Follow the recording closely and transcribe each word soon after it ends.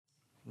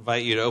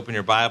Invite you to open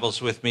your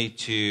Bibles with me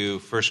to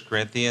 1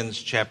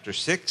 Corinthians chapter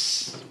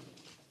 6.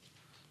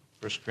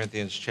 1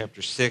 Corinthians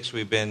chapter 6.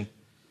 We've been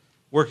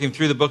working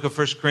through the book of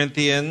 1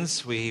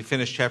 Corinthians. We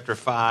finished chapter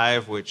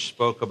 5, which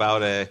spoke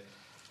about an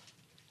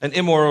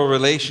immoral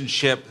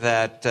relationship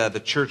that the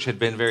church had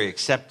been very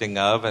accepting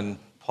of, and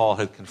Paul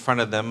had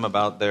confronted them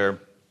about their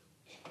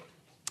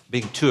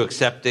being too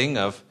accepting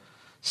of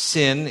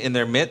sin in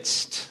their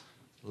midst,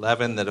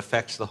 leaven that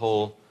affects the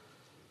whole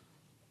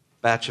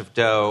batch of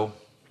dough.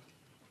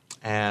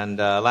 And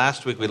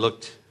last week we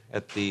looked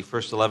at the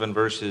first 11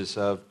 verses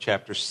of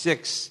chapter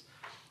 6,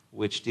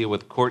 which deal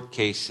with court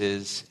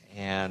cases.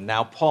 And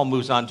now Paul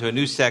moves on to a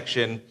new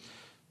section.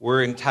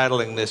 We're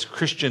entitling this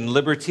Christian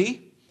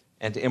Liberty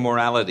and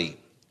Immorality.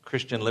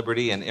 Christian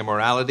Liberty and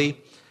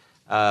Immorality,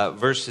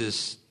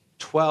 verses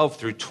 12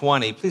 through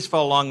 20. Please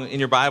follow along in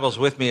your Bibles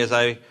with me as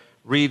I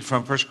read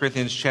from 1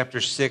 Corinthians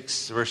chapter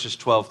 6, verses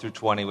 12 through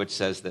 20, which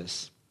says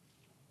this.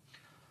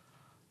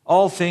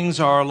 All things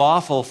are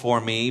lawful for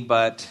me,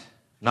 but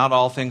not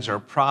all things are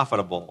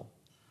profitable.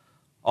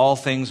 All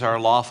things are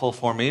lawful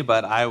for me,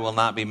 but I will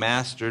not be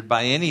mastered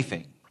by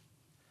anything.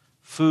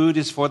 Food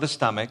is for the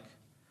stomach,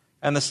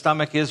 and the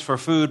stomach is for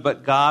food,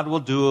 but God will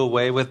do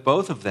away with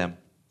both of them.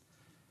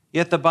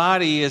 Yet the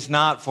body is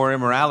not for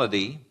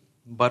immorality,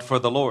 but for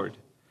the Lord,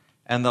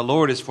 and the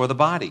Lord is for the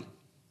body.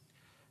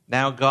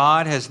 Now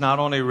God has not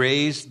only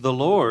raised the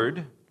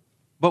Lord,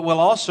 but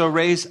will also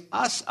raise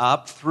us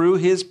up through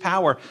his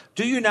power.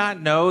 Do you not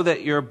know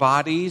that your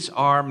bodies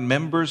are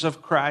members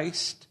of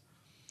Christ?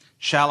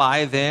 Shall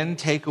I then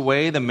take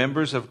away the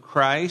members of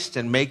Christ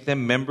and make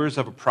them members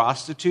of a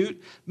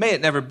prostitute? May it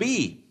never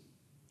be.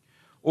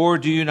 Or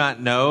do you not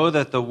know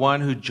that the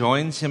one who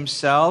joins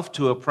himself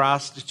to a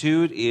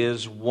prostitute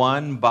is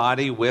one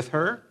body with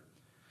her?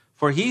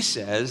 For he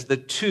says, the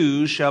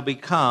two shall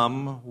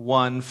become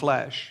one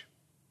flesh.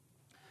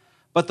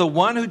 But the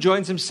one who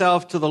joins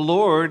himself to the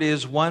Lord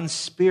is one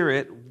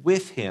spirit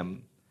with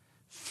him.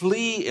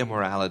 Flee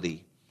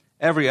immorality.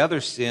 Every other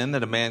sin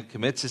that a man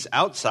commits is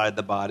outside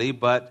the body,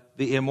 but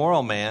the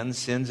immoral man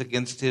sins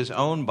against his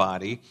own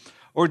body.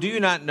 Or do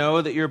you not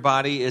know that your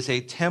body is a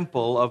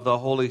temple of the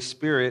Holy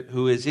Spirit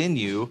who is in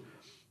you,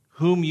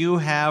 whom you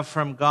have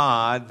from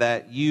God,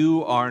 that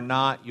you are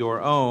not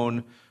your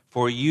own,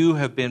 for you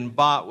have been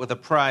bought with a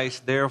price,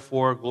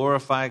 therefore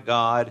glorify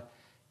God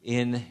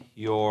in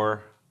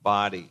your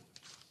body.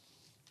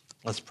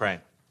 Let's pray.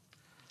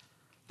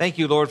 Thank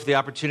you, Lord, for the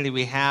opportunity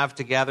we have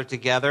to gather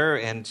together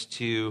and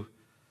to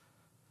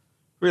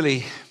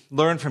really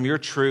learn from your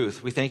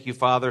truth. We thank you,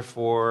 Father,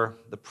 for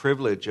the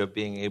privilege of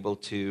being able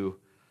to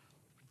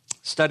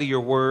study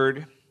your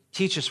word.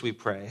 Teach us, we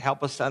pray.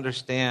 Help us to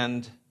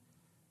understand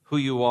who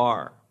you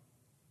are,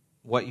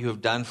 what you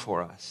have done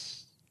for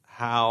us,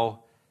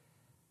 how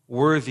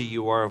worthy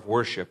you are of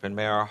worship, and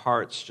may our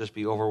hearts just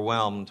be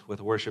overwhelmed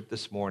with worship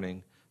this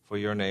morning for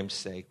your name's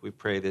sake. We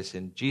pray this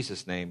in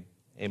Jesus' name.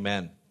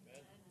 Amen.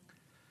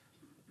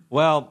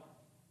 Well,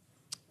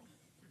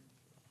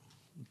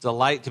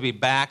 delight to be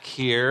back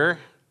here.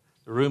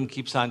 The room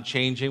keeps on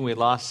changing. We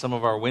lost some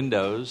of our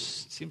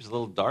windows. It seems a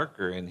little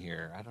darker in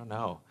here. I don't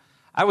know.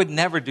 I would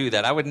never do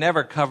that. I would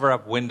never cover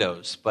up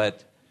windows,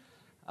 but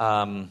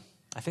I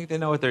think they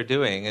know what they're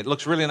doing. It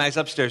looks really nice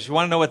upstairs. If you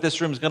want to know what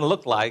this room is going to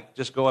look like,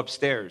 just go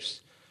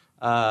upstairs.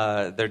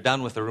 They're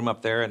done with the room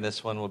up there, and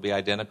this one will be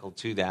identical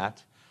to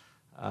that.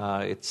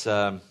 It's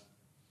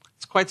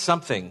quite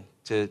something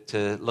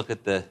to look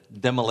at the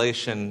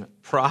demolition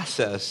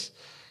process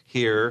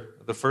here.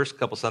 The first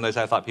couple Sundays,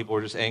 I thought people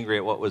were just angry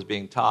at what was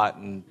being taught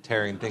and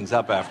tearing things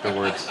up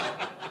afterwards.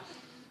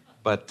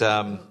 But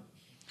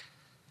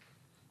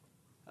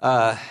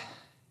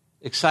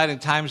exciting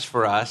times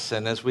for us.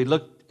 And as we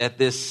look at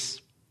this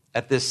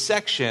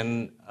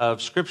section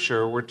of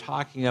Scripture, we're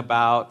talking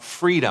about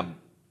freedom,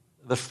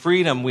 the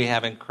freedom we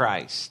have in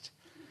Christ.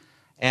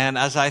 And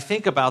as I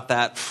think about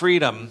that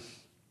freedom,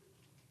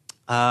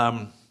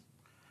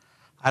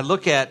 I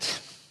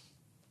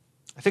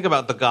think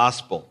about the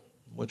gospel,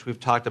 which we've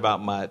talked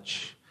about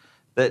much,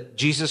 that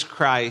Jesus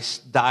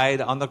Christ died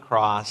on the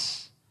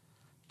cross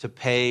to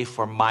pay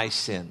for my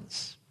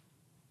sins.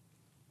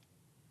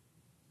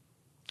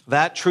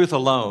 That truth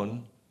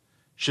alone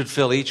should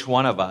fill each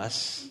one of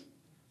us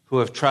who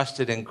have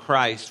trusted in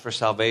Christ for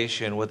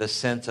salvation with a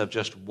sense of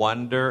just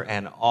wonder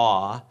and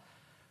awe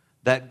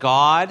that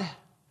God,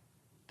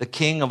 the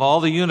King of all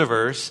the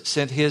universe,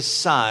 sent his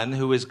Son,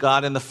 who is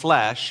God in the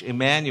flesh,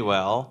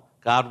 Emmanuel,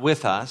 God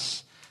with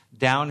us,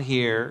 down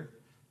here,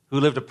 who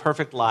lived a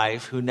perfect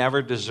life, who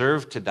never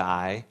deserved to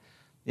die,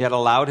 yet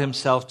allowed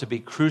himself to be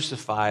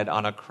crucified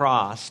on a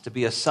cross, to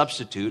be a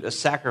substitute, a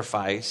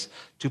sacrifice,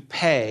 to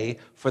pay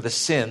for the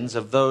sins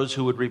of those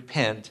who would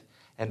repent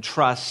and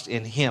trust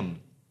in him.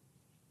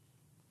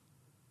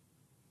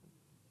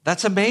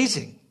 That's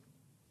amazing.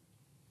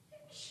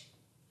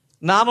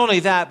 Not only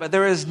that, but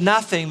there is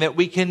nothing that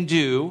we can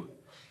do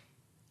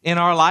in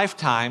our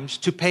lifetimes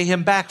to pay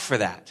him back for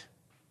that.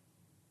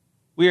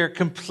 We are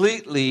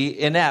completely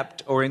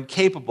inept or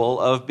incapable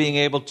of being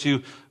able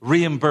to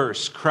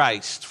reimburse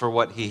Christ for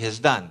what he has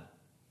done.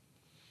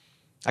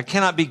 I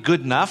cannot be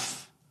good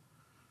enough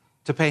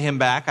to pay him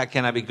back. I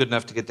cannot be good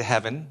enough to get to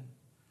heaven.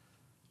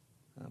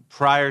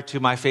 Prior to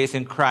my faith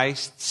in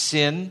Christ,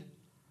 sin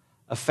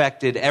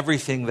affected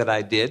everything that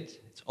I did.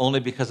 It's only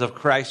because of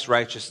Christ's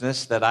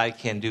righteousness that I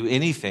can do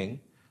anything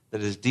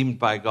that is deemed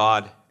by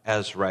God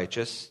as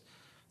righteous.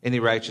 Any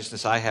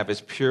righteousness I have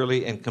is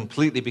purely and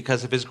completely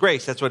because of his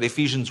grace. That's what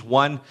Ephesians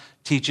 1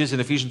 teaches. In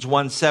Ephesians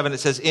 1:7, it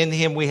says, "In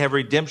him we have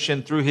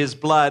redemption through his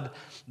blood,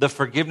 the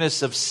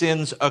forgiveness of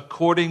sins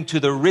according to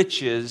the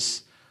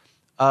riches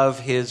of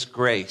his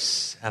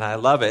grace." And I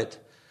love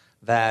it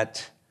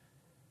that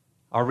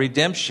our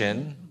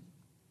redemption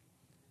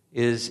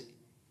is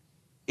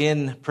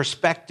in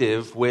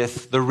perspective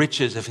with the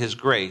riches of his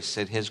grace,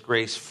 and his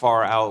grace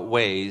far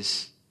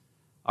outweighs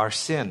our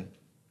sin.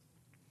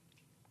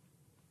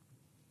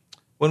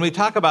 When we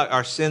talk about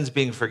our sins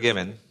being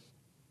forgiven,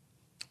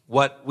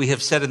 what we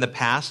have said in the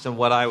past and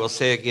what I will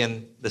say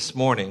again this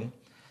morning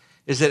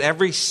is that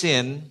every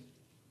sin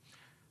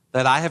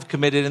that I have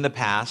committed in the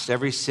past,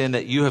 every sin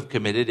that you have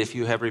committed if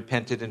you have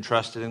repented and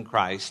trusted in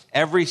Christ,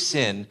 every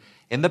sin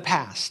in the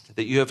past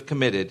that you have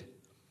committed,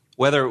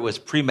 whether it was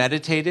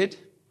premeditated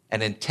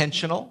and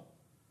intentional,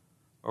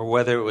 or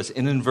whether it was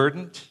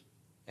inadvertent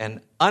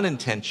and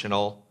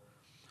unintentional,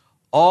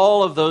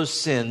 all of those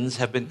sins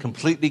have been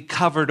completely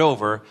covered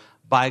over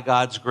by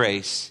God's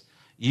grace.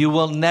 You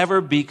will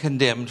never be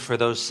condemned for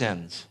those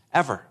sins,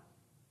 ever.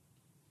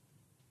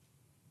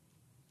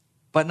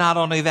 But not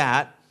only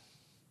that,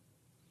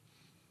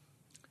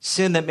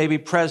 sin that may be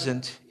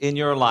present in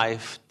your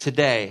life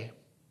today,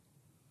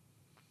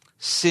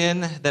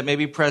 sin that may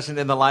be present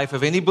in the life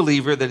of any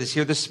believer that is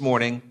here this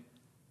morning,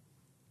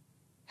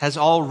 has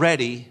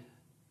already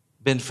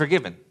been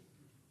forgiven.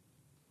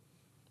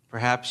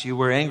 Perhaps you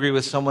were angry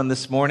with someone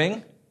this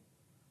morning.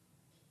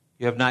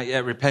 You have not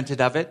yet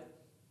repented of it.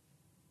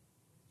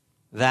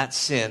 That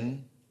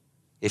sin,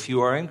 if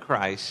you are in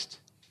Christ,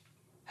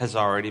 has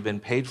already been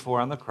paid for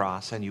on the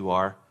cross and you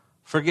are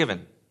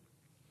forgiven.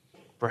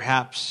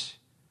 Perhaps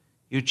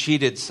you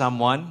cheated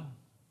someone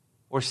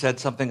or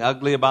said something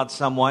ugly about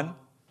someone.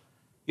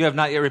 You have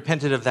not yet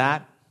repented of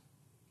that.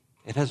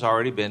 It has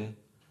already been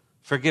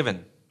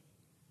forgiven.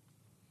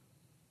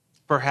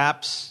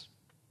 Perhaps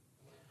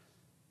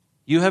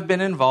you have been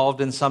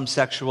involved in some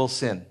sexual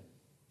sin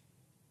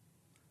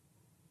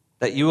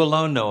that you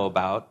alone know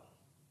about,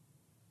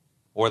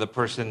 or the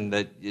person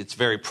that it's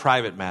very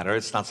private matter.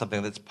 It's not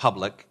something that's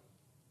public.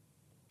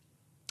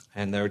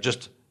 And they're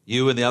just,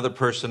 you and the other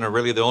person are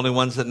really the only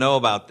ones that know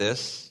about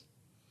this.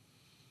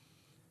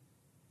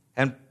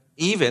 And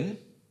even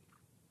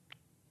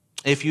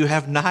if you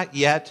have not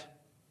yet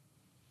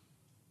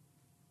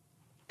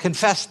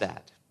confessed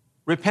that,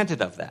 repented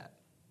of that,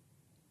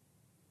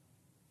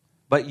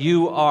 but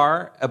you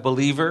are a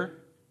believer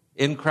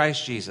in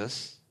Christ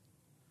Jesus,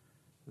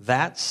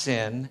 that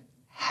sin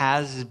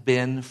has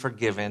been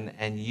forgiven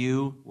and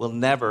you will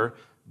never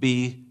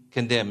be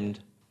condemned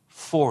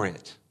for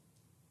it.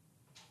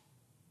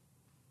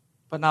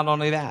 But not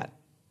only that,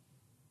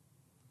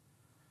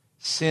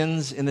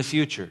 sins in the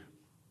future,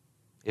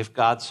 if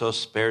God so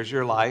spares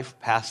your life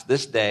past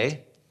this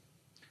day,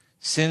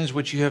 sins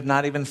which you have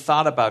not even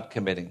thought about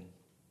committing,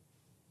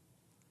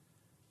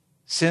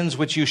 sins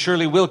which you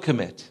surely will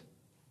commit,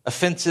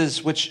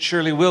 offenses which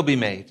surely will be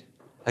made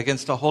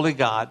against a holy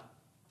God,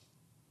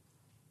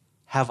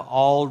 have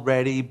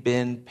already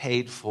been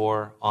paid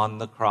for on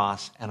the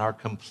cross and are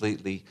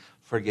completely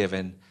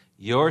forgiven.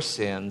 Your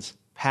sins,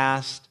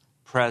 past,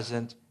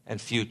 present, and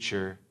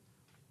future,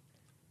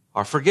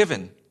 are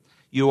forgiven.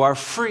 You are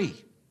free.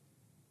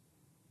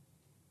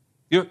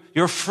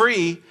 You're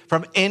free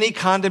from any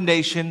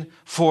condemnation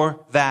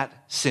for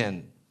that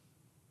sin.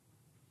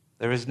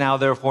 There is now,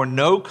 therefore,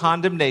 no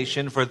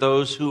condemnation for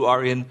those who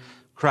are in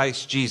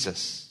Christ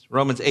Jesus.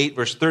 Romans 8,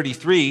 verse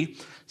 33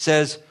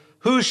 says,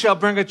 "Who shall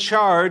bring a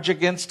charge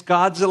against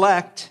God's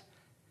elect?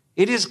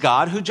 It is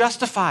God who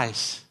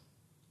justifies."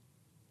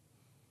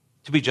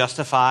 To be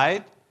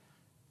justified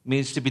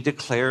means to be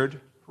declared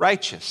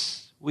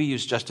righteous. We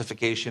use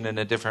justification in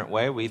a different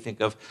way. We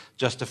think of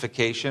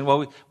justification.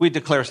 Well, we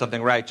declare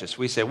something righteous.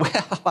 We say,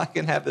 well, I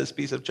can have this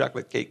piece of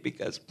chocolate cake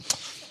because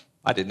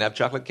I didn't have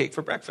chocolate cake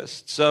for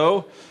breakfast.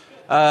 So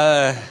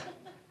I've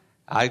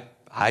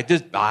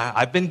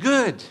been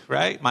good,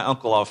 right? My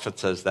uncle often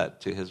says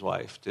that to his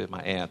wife, to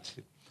my aunt.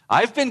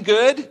 I've been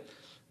good.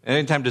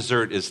 Anytime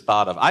dessert is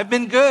thought of, I've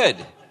been good.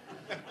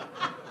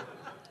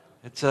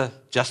 It's a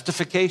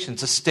justification.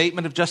 It's a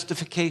statement of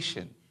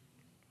justification.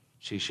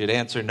 She should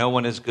answer, no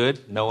one is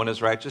good, no one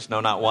is righteous, no,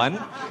 not one,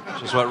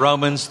 which is what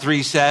Romans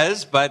 3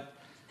 says. But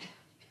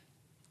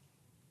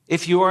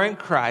if you are in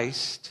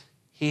Christ,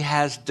 he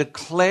has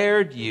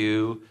declared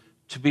you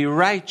to be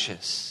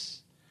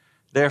righteous.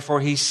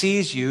 Therefore, he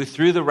sees you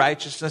through the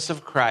righteousness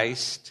of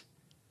Christ,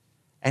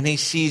 and he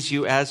sees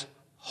you as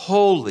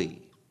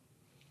holy.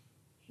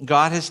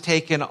 God has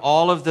taken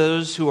all of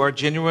those who are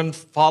genuine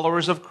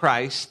followers of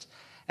Christ,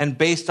 and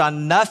based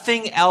on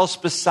nothing else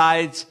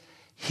besides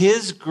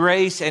his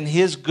grace and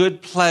his good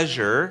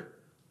pleasure,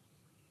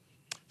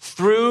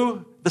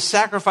 through the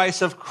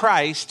sacrifice of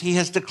Christ, he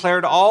has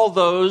declared all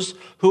those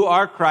who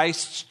are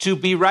Christ's to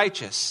be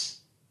righteous.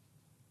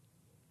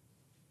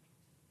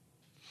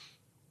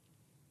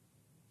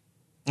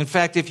 In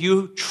fact, if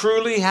you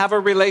truly have a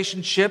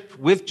relationship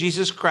with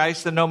Jesus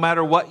Christ, then no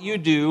matter what you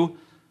do,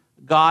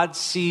 God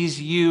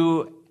sees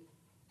you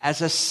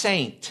as a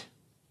saint.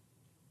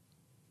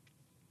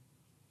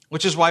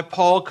 Which is why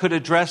Paul could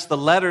address the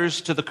letters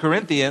to the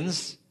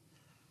Corinthians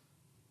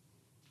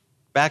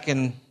back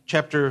in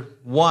chapter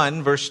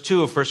 1, verse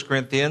 2 of 1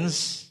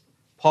 Corinthians.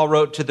 Paul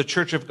wrote, to the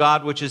church of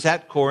God which is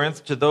at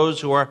Corinth, to those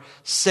who are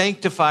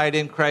sanctified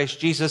in Christ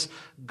Jesus,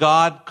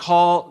 God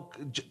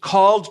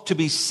called to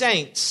be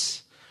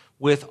saints,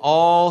 with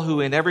all who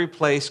in every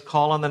place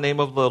call on the name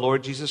of the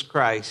Lord Jesus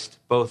Christ,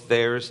 both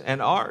theirs and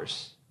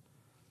ours.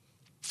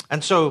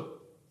 And so,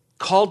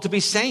 called to be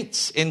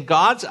saints. In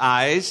God's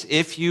eyes,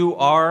 if you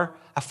are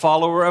a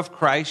follower of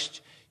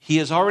Christ, he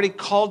has already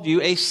called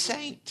you a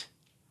saint.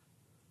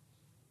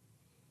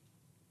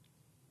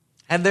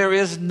 And there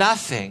is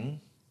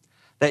nothing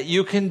that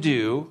you can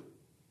do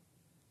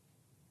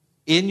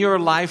in your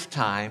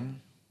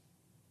lifetime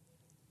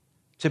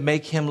to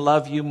make him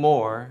love you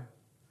more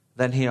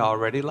than he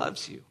already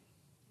loves you.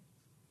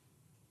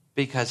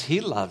 Because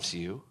he loves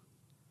you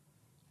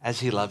as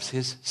he loves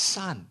his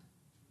son.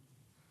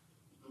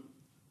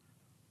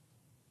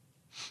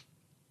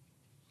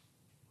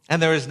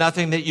 And there is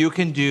nothing that you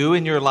can do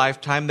in your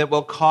lifetime that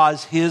will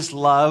cause his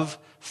love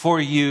for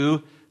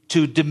you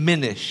to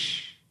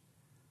diminish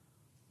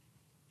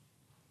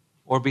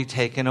or be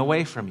taken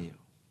away from you.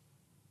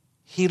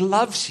 He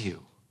loves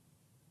you.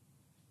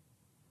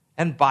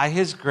 And by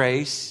his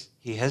grace,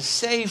 he has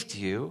saved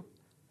you.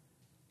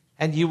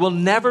 And you will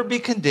never be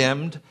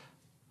condemned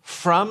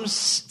for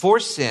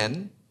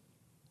sin.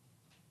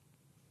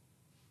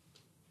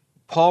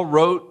 Paul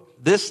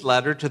wrote this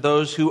letter to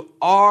those who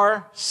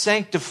are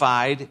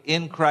sanctified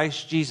in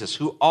Christ Jesus,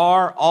 who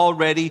are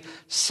already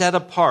set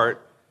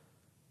apart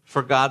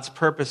for God's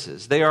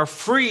purposes. They are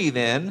free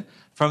then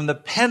from the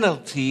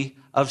penalty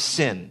of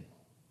sin.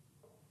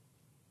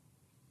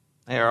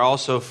 They are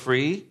also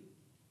free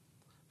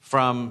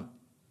from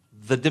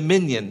the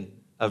dominion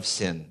of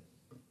sin.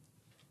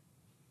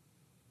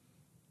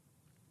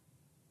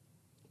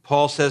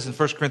 Paul says in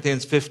 1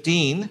 Corinthians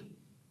 15,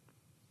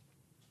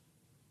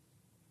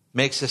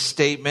 makes a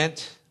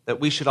statement that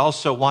we should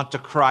also want to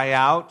cry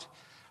out,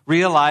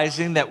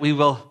 realizing that we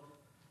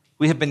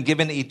have been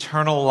given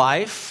eternal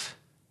life,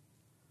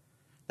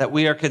 that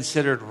we are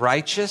considered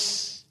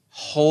righteous,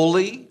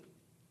 holy.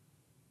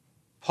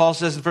 Paul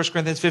says in 1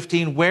 Corinthians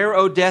 15, where,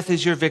 O death,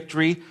 is your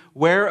victory?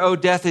 Where, O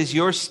death, is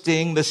your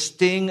sting? The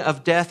sting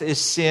of death is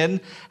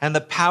sin, and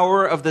the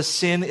power of the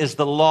sin is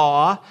the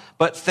law.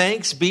 But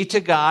thanks be to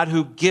God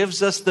who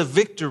gives us the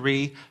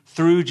victory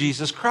through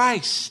Jesus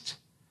Christ.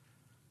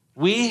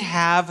 We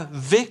have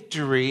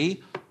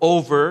victory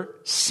over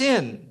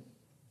sin.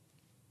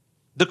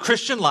 The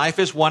Christian life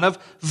is one of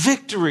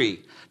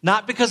victory,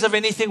 not because of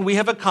anything we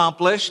have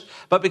accomplished,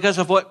 but because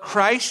of what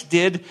Christ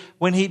did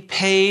when he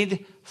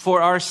paid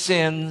for our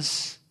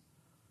sins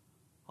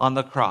on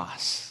the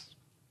cross.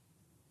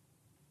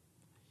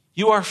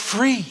 You are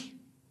free.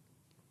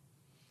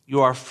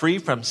 You are free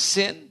from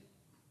sin.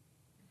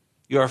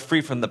 You are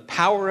free from the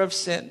power of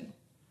sin.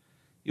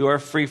 You are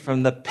free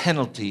from the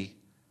penalty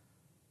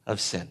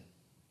of sin.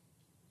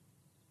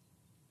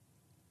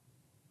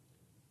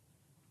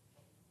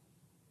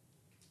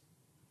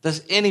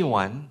 Does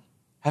anyone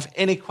have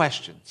any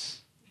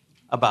questions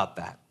about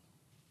that?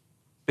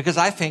 Because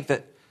I think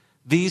that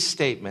these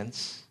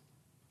statements,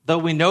 though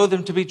we know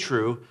them to be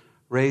true,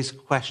 raise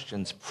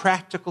questions,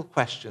 practical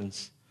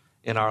questions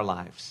in our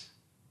lives.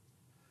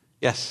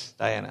 Yes,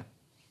 Diana.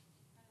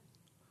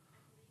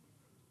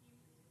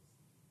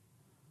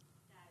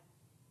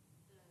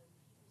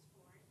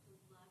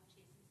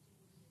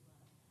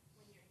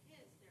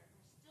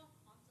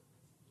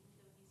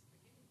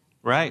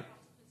 Right.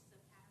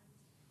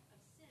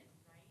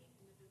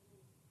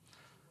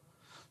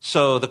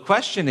 So the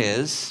question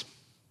is,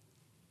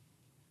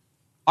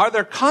 are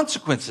there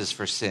consequences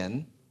for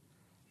sin?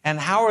 And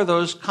how are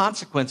those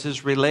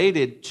consequences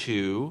related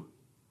to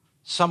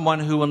someone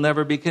who will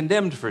never be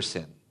condemned for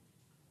sin?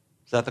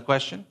 Is that the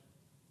question?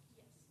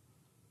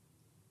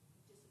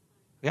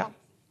 Yeah.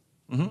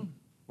 Mm-hmm.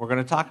 We're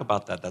going to talk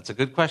about that. That's a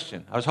good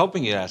question. I was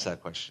hoping you'd ask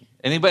that question.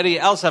 Anybody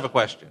else have a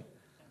question?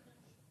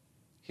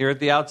 Here at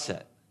the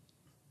outset.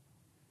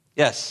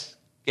 Yes,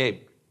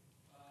 Gabe.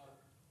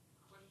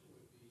 Question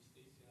would be,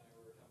 Stacy and I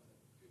were having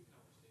a good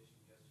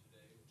conversation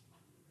yesterday when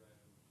we were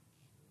driving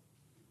to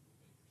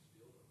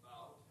Bakersfield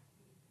about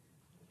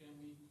can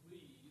we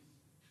please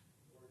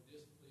or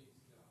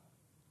displease God?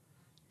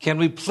 Can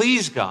we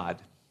please God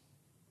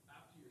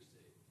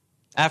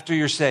after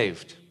you're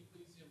saved? Can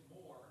you please him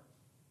more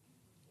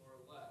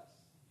or less?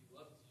 He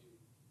loves you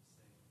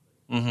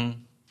the same.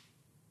 Mm-hmm.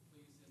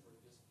 Please him or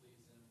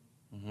displease him.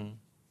 Mm-hmm.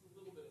 It's a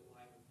little bit in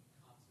line with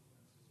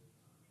consequences.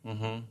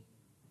 Mm-hmm.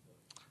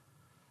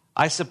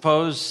 I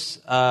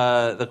suppose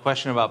the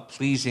question about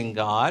pleasing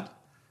God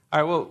All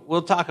right, well,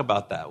 we'll talk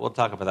about that.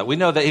 We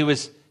know that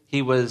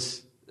he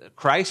was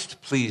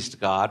Christ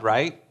pleased God,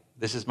 right?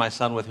 This is my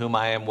son with whom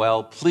I am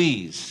well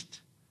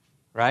pleased,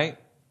 right?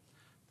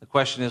 The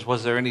question is,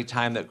 was there any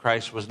time that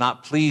God was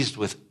not pleased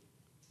with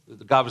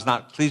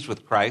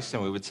Christ?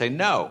 And we would say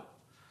no,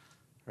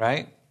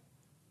 right?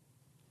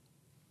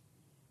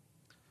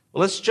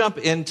 Well, let's jump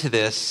into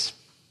this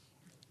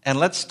and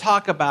let's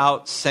talk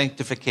about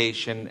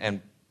sanctification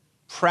and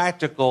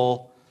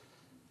practical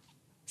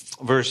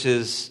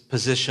versus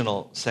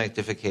positional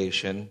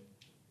sanctification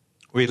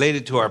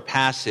related to our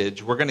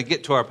passage. We're going to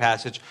get to our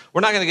passage.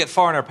 We're not going to get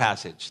far in our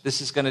passage.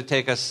 This is going to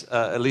take us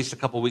at least a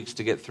couple weeks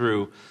to get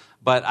through,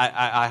 but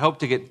I hope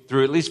to get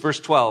through at least verse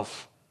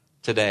 12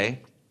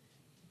 today.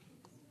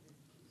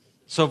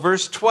 So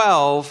verse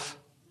 12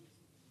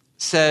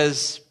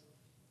 says,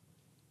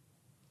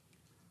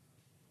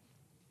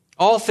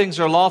 all things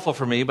are lawful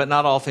for me, but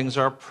not all things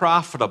are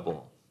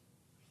profitable.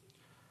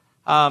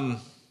 When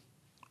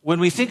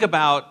we think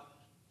about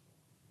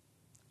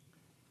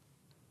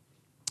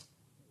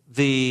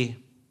the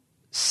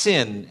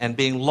sin and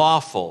being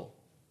lawful,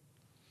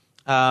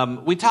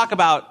 when we talk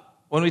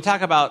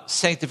about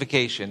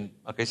sanctification,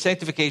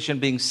 sanctification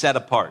being set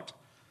apart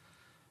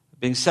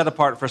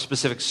for a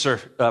specific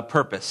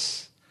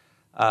purpose.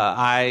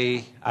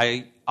 I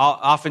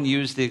often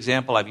use the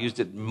example, I've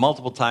used it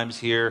multiple times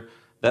here,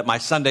 that my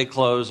Sunday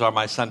clothes are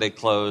my Sunday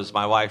clothes.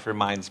 My wife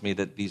reminds me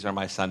that these are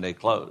my Sunday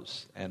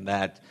clothes, and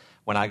that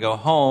when I go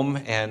home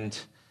and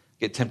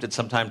get tempted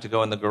sometime to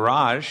go in the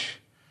garage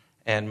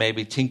and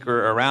maybe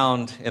tinker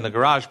around in the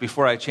garage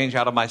before I change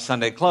out of my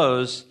Sunday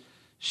clothes,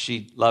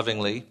 she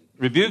lovingly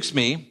rebukes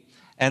me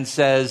and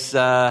says,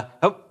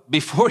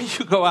 before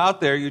you go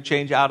out there, you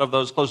change out of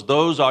those clothes.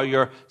 Those are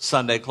your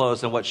Sunday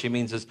clothes. And what she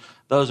means is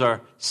those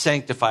are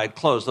sanctified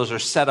clothes. Those are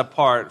set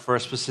apart for a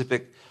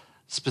specific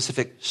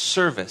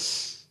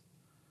service,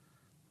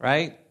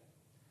 right?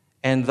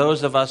 And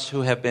those of us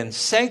who have been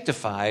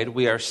sanctified,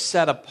 we are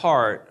set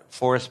apart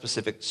for a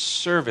specific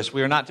service.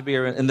 We are not to be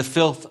in the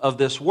filth of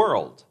this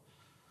world.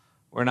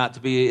 We're not to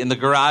be in the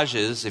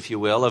garages, if you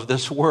will, of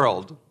this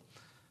world.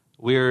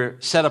 We're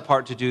set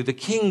apart to do the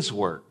King's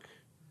work.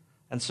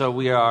 And so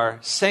we are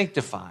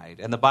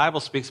sanctified. And the Bible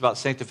speaks about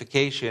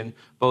sanctification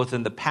both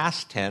in the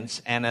past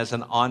tense and as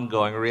an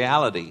ongoing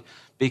reality.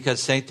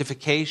 Because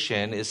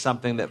sanctification is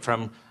something that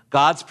from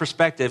God's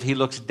perspective, he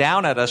looks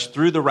down at us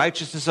through the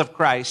righteousness of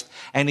Christ,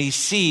 and he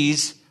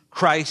sees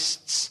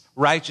Christ's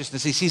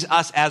righteousness. He sees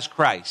us as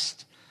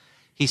Christ.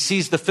 He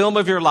sees the film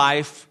of your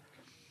life,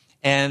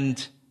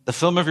 and the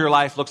film of your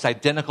life looks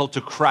identical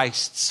to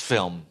Christ's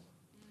film.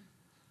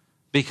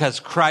 Because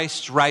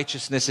Christ's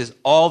righteousness is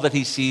all that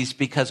he sees,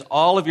 because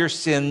all of your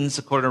sins,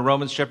 according to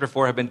Romans chapter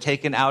 4, have been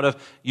taken out of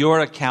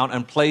your account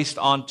and placed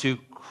onto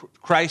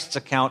Christ's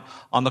account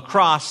on the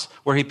cross,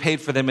 where he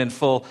paid for them in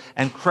full.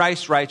 And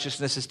Christ's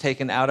righteousness is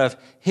taken out of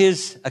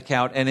his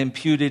account and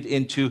imputed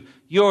into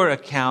your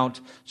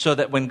account, so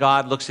that when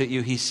God looks at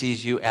you, he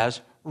sees you as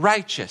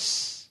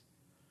righteous,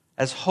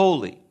 as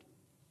holy.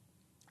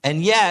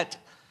 And yet,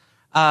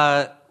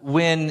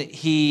 when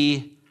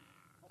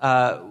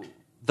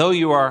though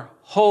you are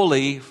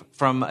holy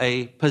from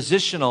a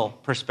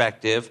positional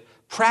perspective,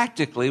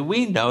 practically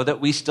we know that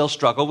we still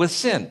struggle with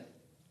sin.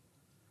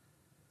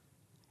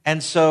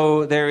 And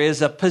so there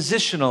is a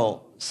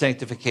positional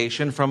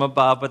sanctification from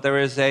above, but there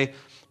is a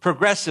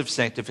progressive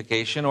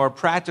sanctification or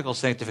practical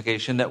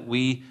sanctification that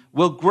we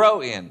will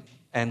grow in.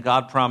 And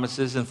God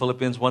promises in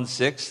Philippians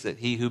 1:6 that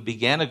he who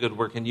began a good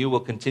work in you will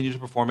continue to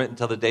perform it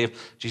until the day of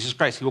Jesus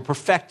Christ. He will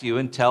perfect you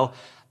until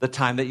the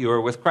time that you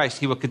are with Christ.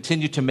 He will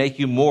continue to make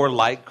you more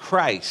like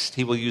Christ.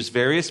 He will use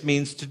various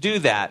means to do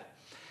that.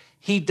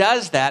 He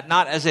does that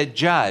not as a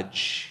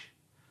judge,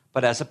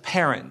 but as a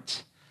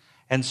parent.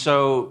 And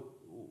so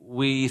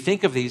we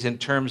think of these in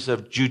terms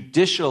of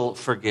judicial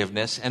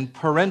forgiveness and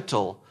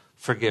parental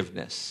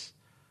forgiveness.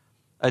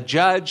 A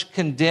judge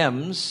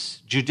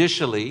condemns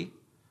judicially,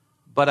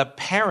 but a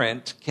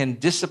parent can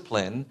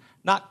discipline,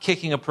 not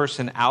kicking a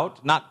person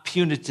out, not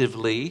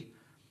punitively,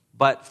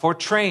 but for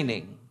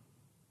training,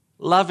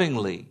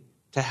 lovingly,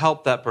 to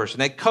help that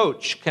person. A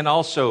coach can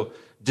also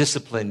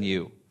discipline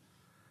you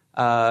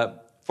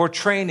for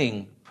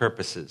training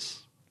purposes.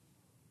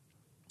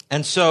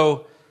 And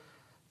so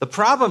the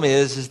problem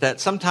is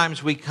that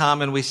sometimes we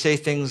come and we say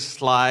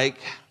things like,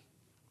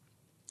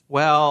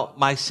 well,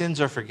 my sins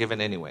are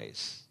forgiven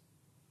anyways.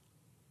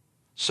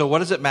 So what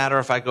does it matter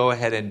if I go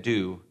ahead and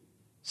do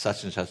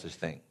such and such a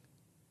thing?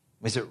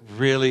 Is it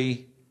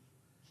really,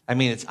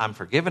 I'm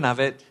forgiven of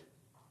it,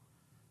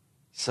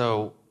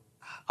 so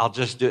I'll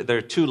just do it. There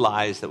are two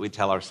lies that we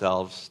tell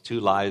ourselves, two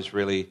lies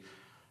really,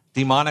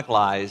 demonic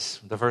lies.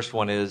 The first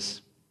one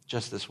is,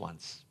 just this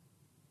once.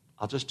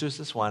 I'll just do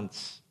this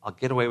once. I'll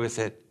get away with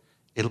it.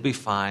 It'll be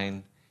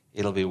fine.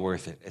 It'll be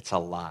worth it. It's a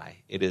lie.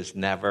 It is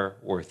never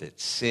worth it.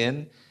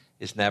 Sin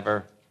is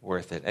never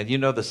worth it. And you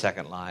know the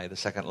second lie. The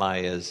second lie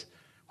is,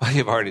 well,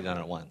 you've already done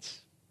it once.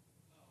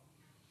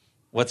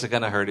 What's it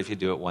going to hurt if you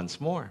do it once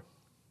more?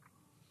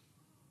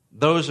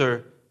 Those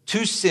are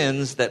two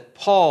sins that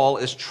Paul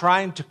is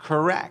trying to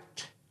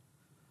correct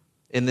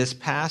in this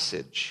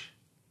passage.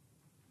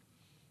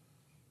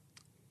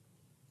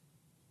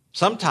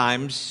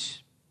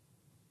 Sometimes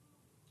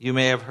you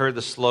may have heard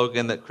the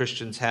slogan that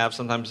Christians have.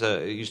 Sometimes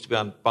it used to be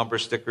on bumper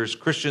stickers,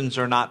 Christians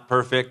are not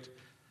perfect,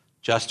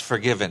 just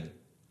forgiven.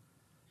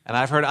 And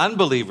I've heard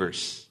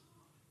unbelievers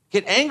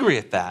get angry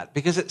at that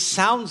because it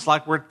sounds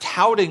like we're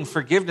touting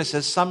forgiveness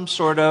as some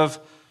sort of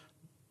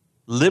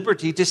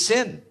liberty to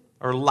sin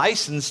or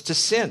license to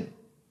sin.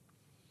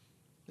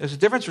 There's a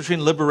difference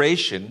between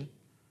liberation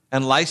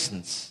and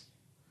license.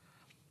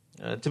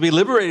 To be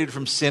liberated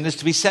from sin is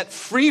to be set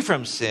free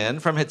from sin,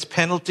 from its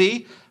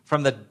penalty,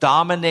 from the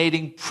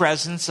dominating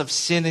presence of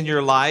sin in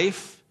your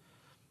life.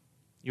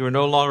 You are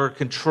no longer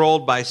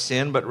controlled by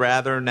sin, but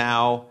rather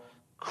now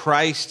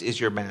Christ is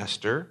your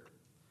master.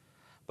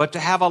 But to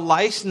have a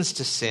license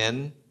to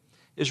sin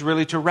is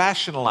really to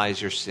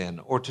rationalize your sin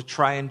or to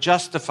try and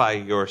justify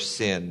your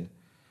sin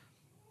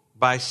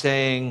by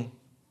saying,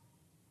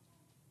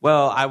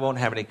 well, I won't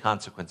have any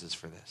consequences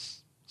for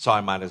this, so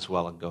I might as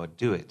well go and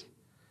do it.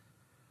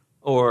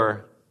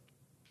 Or,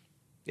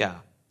 yeah,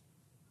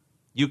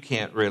 you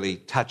can't really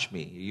touch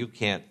me. You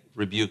can't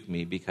rebuke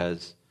me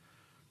because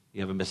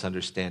you have a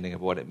misunderstanding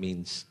of what it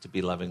means to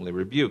be lovingly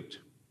rebuked.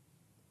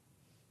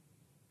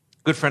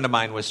 A good friend of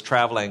mine was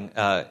traveling.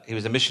 He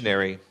was a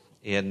missionary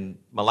in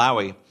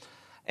Malawi,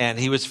 and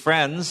he was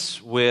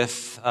friends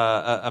with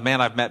a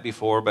man I've met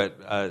before,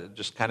 but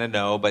just kind of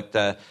know.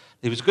 But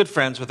he was good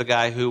friends with a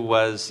guy who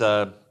was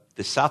the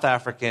South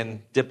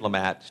African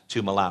diplomat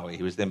to Malawi.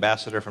 He was the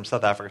ambassador from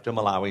South Africa to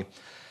Malawi.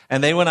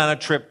 And they went on a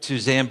trip to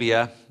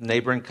Zambia,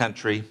 neighboring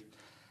country.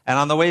 And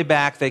on the way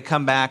back, they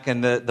come back,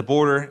 and the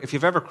border, if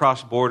you've ever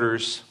crossed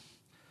borders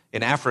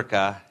in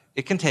Africa,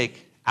 it can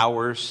take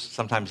hours,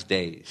 sometimes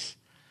days.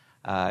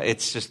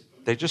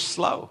 They're just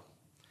slow.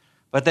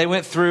 But they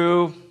went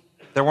through,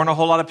 there weren't a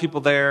whole lot of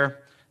people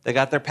there. They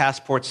got their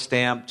passports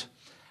stamped,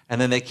 and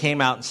then they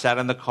came out and sat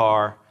in the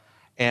car.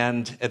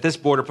 And at this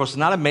border post, it's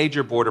not a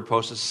major border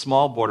post, it's a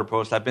small border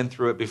post. I've been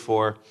through it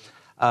before.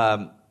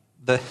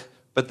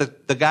 But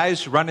the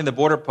guys running the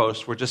border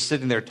post were just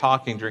sitting there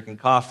talking, drinking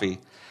coffee.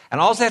 And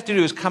all they have to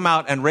do is come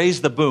out and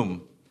raise the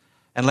boom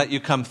and let you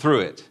come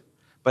through it.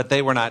 But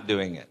they were not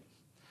doing it.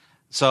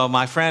 So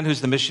my friend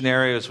who's the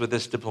missionary was with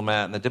this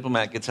diplomat, and the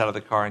diplomat gets out of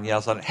the car and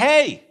yells out,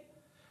 "Hey,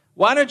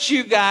 why don't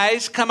you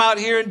guys come out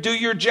here and do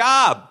your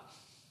job?"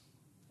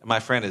 And my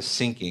friend is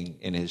sinking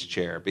in his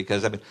chair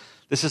because,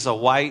 this is a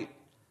white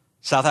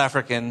South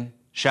African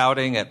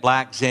shouting at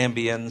black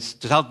Zambians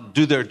to tell them to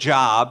do their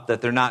job,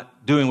 that they're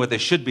not doing what they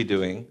should be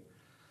doing,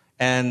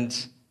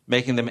 and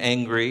making them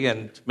angry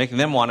and making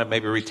them want to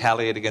maybe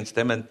retaliate against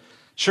them. And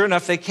sure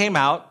enough, they came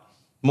out.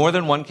 More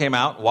than one came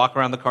out, walk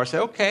around the car, say,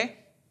 "Okay,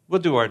 we'll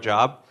do our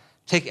job.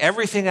 Take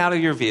everything out of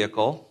your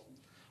vehicle.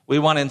 We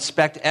want to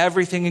inspect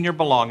everything in your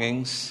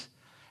belongings,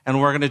 and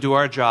we're going to do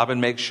our job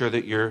and make sure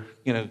that you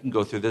can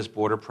go through this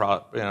border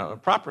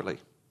properly."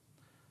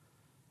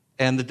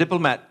 And the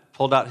diplomat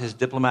pulled out his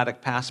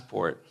diplomatic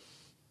passport,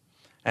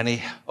 and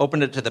he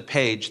opened it to the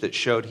page that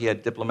showed he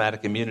had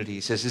diplomatic immunity.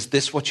 He says, "Is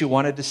this what you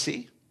wanted to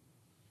see?"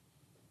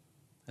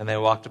 And they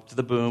walked up to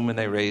the boom, and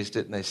they raised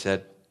it, and they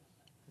said,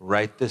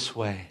 "Right this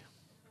way."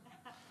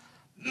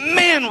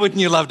 Man,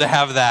 wouldn't you love to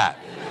have that?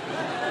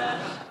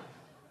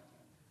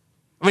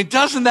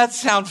 Doesn't that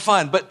sound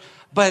fun?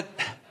 But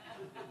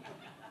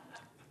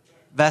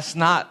that's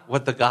not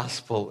what the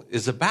gospel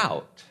is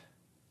about.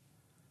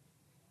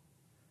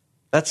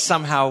 That's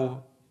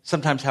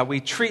sometimes how we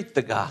treat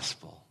the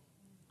gospel.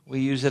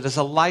 We use it as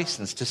a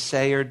license to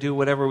say or do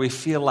whatever we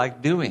feel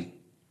like doing.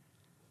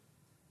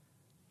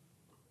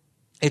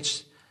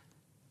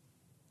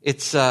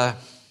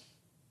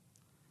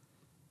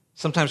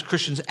 Sometimes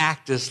Christians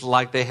act as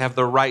like they have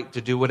the right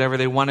to do whatever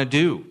they want to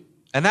do.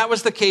 And that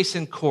was the case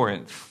in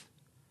Corinth.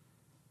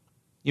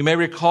 You may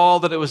recall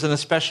that it was an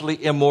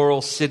especially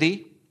immoral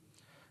city.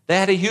 They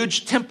had a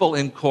huge temple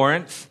in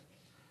Corinth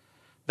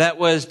that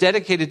was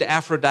dedicated to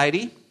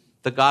Aphrodite,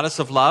 the goddess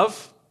of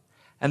love.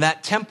 And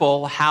that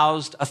temple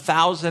housed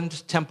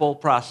 1,000 temple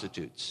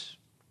prostitutes.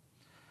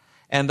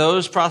 And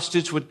those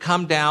prostitutes would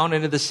come down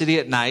into the city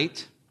at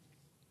night.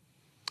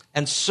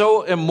 And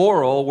so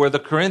immoral were the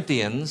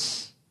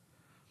Corinthians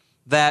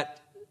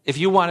that if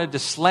you wanted to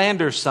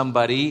slander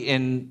somebody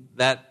in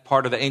that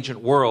part of the ancient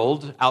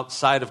world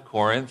outside of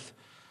Corinth,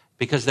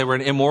 because they were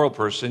an immoral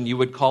person, you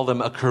would call them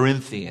a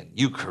Corinthian,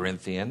 you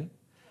Corinthian.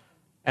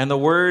 And the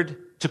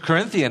word to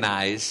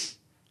Corinthianize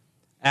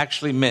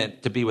actually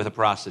meant to be with a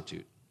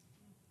prostitute.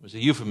 It was a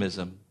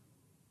euphemism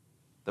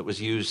that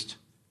was used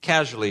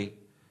casually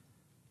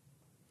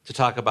to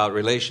talk about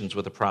relations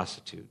with a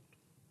prostitute.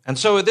 And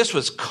so this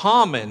was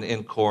common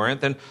in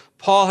Corinth, and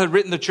Paul had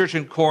written the church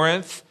in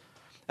Corinth.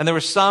 And there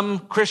were some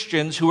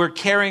Christians who were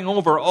carrying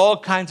over all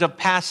kinds of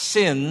past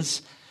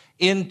sins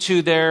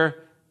into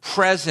their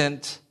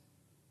present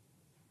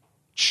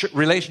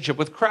relationship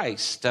with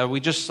Christ. We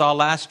just saw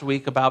last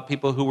week about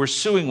people who were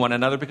suing one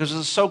another because it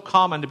was so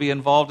common to be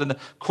involved in the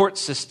court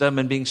system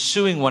and being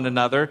suing one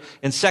another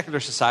in secular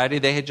society.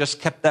 They had just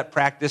kept that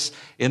practice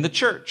in the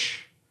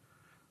church.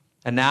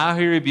 And now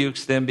he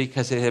rebukes them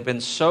because it had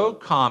been so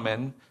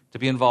common to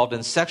be involved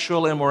in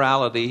sexual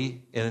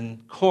immorality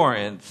in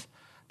Corinth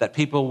that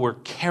people were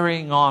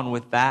carrying on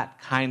with that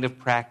kind of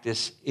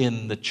practice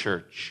in the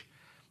church.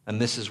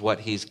 And this is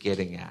what he's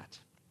getting at.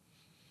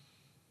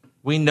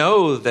 We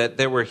know that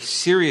there were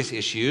serious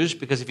issues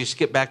because if you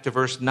skip back to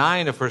verse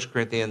 9 of 1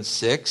 Corinthians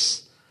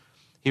 6,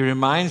 he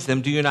reminds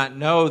them, "Do you not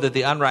know that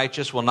the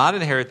unrighteous will not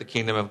inherit the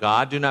kingdom of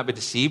God? Do not be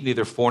deceived,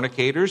 neither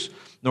fornicators,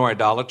 nor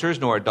idolaters,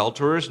 nor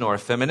adulterers, nor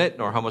effeminate,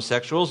 nor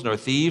homosexuals, nor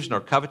thieves, nor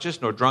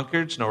covetous, nor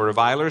drunkards, nor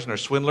revilers, nor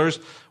swindlers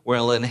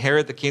will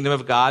inherit the kingdom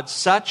of God.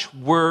 Such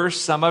were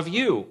some of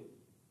you.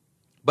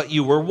 But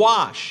you were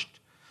washed,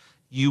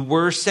 you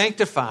were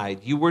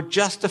sanctified, you were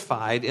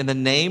justified in the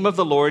name of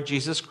the Lord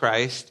Jesus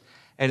Christ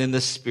and in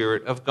the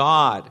Spirit of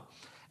God."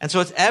 And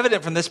so it's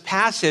evident from this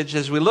passage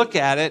as we look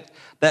at it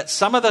that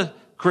some of the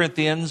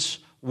Corinthians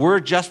were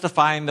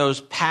justifying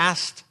those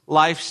past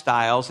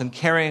lifestyles and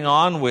carrying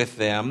on with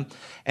them.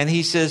 And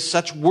he says,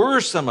 such were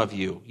some of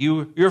you.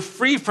 You're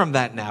free from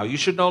that now. You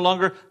should no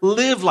longer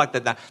live like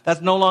that now.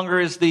 That no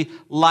longer is the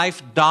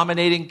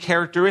life-dominating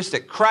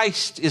characteristic.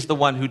 Christ is the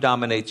one who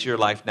dominates your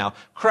life now.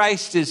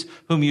 Christ is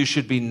whom you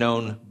should be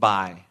known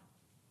by.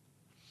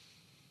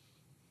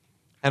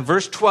 And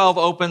verse 12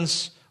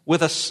 opens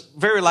with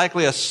very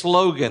likely a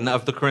slogan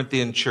of the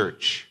Corinthian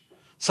church.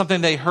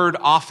 Something they heard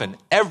often.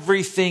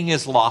 Everything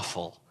is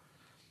lawful.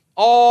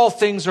 All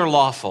things are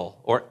lawful.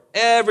 Or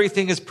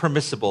everything is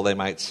permissible, they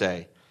might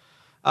say.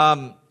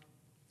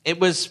 It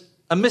was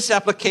a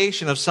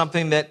misapplication of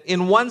something that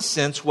in one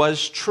sense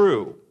was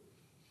true.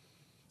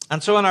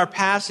 And so in our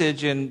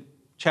passage in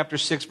chapter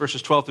 6,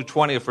 verses 12 through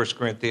 20 of 1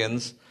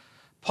 Corinthians,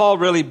 Paul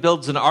really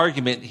builds an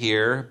argument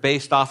here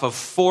based off of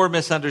 4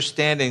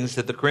 misunderstandings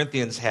that the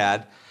Corinthians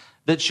had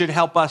that should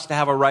help us to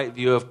have a right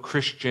view of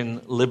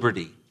Christian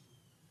liberty.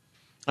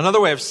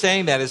 Another way of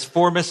saying that is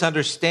 4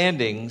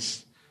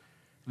 misunderstandings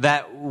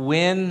that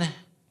when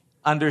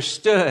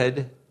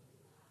understood,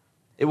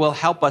 it will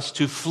help us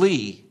to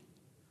flee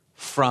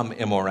from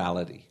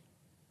immorality.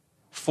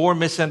 4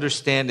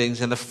 misunderstandings,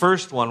 and the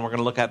first one we're going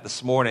to look at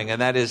this morning,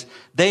 and that is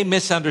they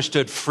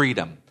misunderstood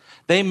freedom.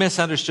 They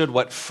misunderstood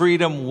what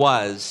freedom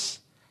was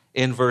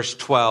in verse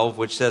 12,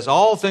 which says,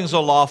 all things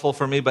are lawful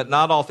for me, but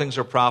not all things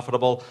are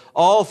profitable.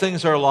 All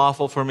things are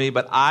lawful for me,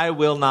 but I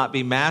will not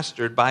be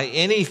mastered by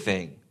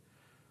anything.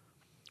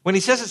 When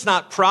he says it's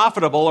not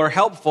profitable or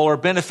helpful or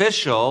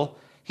beneficial,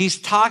 he's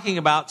talking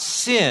about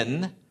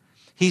sin.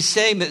 He's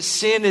saying that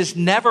sin is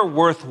never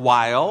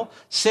worthwhile.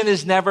 Sin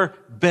is never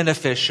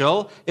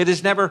beneficial. It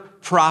is never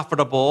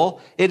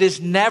profitable. It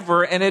is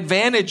never an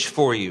advantage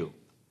for you.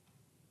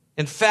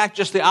 In fact,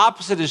 just the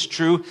opposite is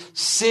true.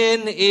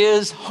 Sin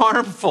is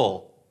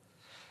harmful.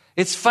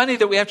 It's funny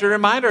that we have to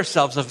remind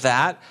ourselves of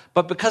that,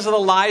 but because of the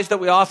lies that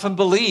we often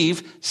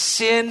believe,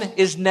 sin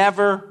is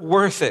never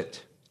worth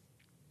it.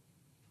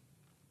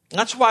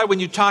 That's why when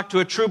you talk to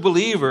a true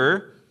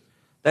believer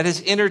that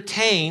has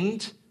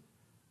entertained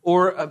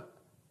or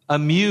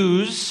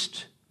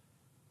amused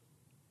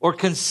or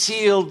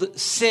concealed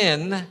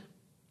sin,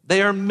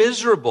 they are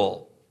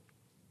miserable.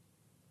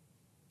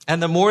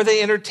 And the more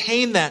they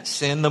entertain that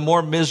sin, the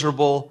more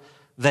miserable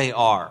they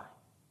are.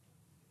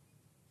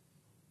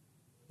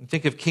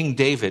 Think of King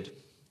David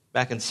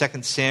back in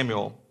 2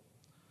 Samuel.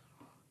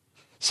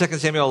 2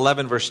 Samuel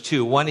 11, verse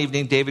 2. One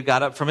evening, David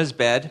got up from his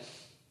bed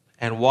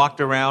and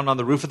walked around on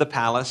the roof of the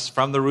palace.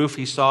 From the roof,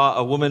 he saw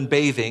a woman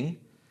bathing,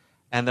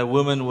 and the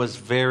woman was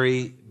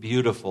very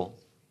beautiful.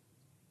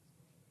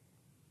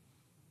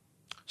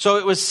 So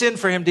it was sin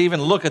for him to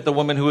even look at the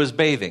woman who was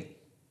bathing.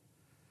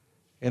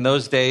 In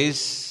those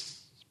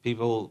days,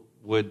 people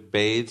would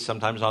bathe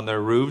sometimes on their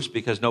roofs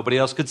because nobody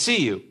else could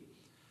see you,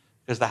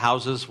 because the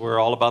houses were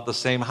all about the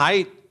same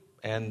height,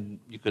 and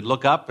you could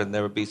look up and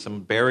there would be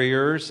some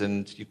barriers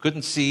and you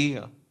couldn't see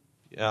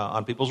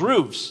on people's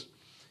roofs.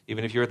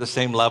 Even if you're at the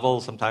same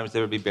level, sometimes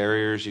there would be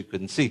barriers you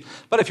couldn't see.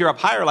 But if you're up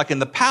higher, like in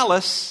the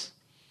palace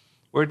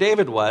where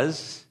David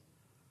was,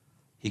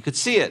 he could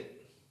see it.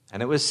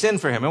 And it was sin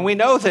for him. And we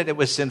know that it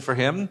was sin for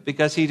him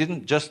because he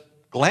didn't just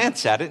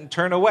glance at it and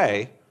turn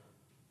away.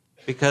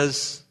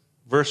 Because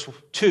verse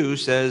 2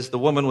 says the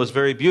woman was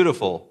very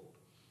beautiful.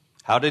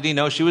 How did he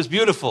know she was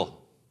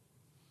beautiful?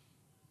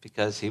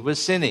 Because he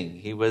was sinning.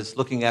 He was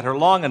looking at her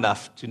long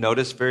enough to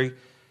notice very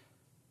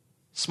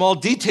small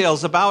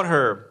details about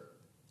her.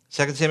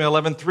 2 Samuel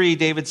 11:3,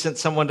 David sent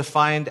someone to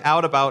find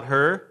out about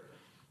her.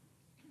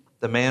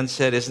 The man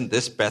said, "Isn't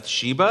this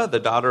Bathsheba, the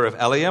daughter of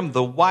Eliam,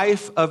 the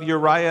wife of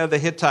Uriah the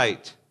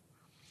Hittite?"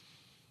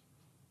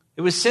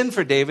 It was sin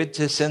for David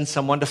to send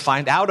someone to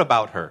find out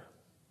about her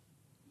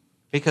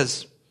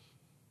because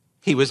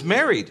he was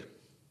married.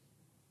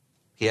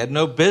 He had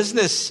no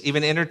business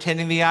even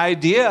entertaining the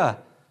idea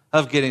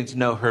of getting to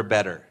know her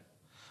better.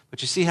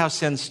 But you see how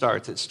sin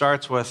starts. It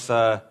starts with,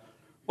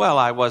 Well,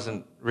 I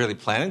wasn't really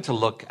planning to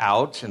look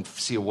out and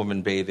see a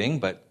woman bathing,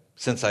 but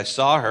since I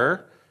saw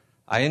her,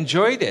 I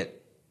enjoyed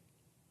it.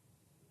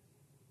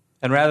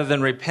 And rather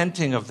than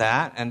repenting of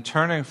that and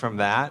turning from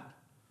that,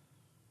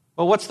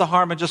 well, what's the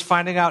harm in just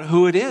finding out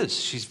who it is?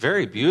 She's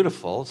very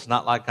beautiful. It's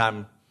not like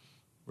I'm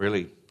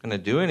really going to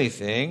do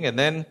anything. And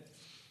then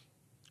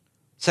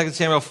 2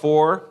 Samuel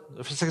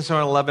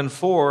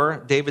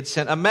 11:4, David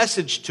sent a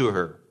message to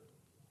her.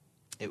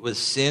 It was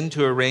sin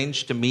to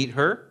arrange to meet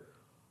her.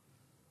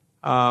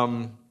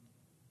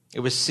 It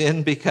was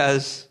sin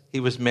because he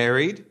was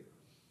married.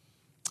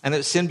 And it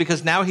was sin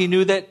because now he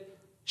knew that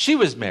she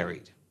was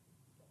married.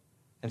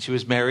 And she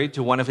was married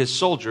to one of his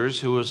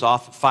soldiers who was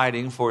off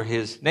fighting for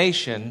his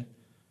nation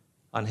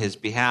on his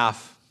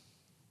behalf.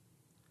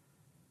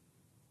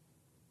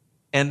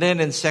 And then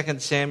in 2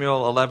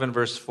 Samuel 11,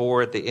 verse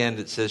 4, at the end,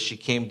 it says, she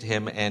came to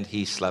him and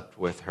he slept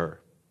with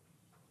her.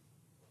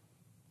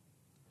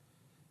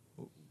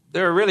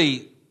 There are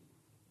really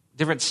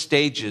different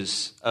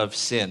stages of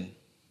sin.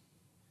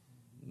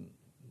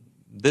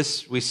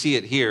 This, we see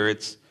it here.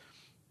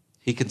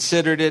 He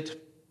considered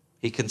it,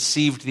 he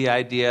conceived the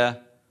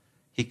idea,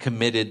 he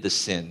committed the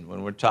sin.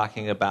 When we're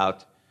talking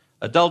about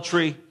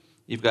adultery,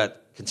 you've got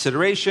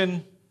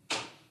consideration,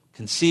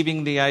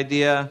 conceiving the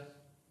idea,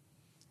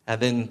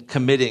 and then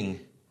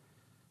committing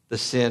the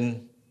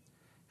sin.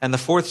 And the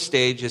fourth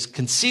stage is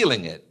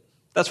concealing it.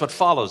 That's what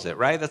follows it,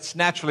 right? That's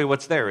naturally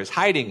what's there, is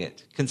hiding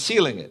it,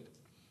 concealing it.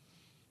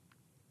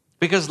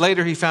 Because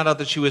later he found out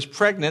that she was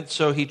pregnant,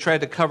 so he tried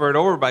to cover it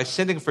over by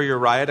sending for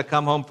Uriah to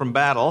come home from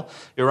battle.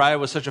 Uriah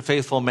was such a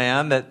faithful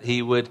man that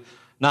he would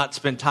not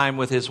spend time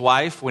with his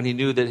wife when he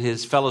knew that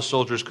his fellow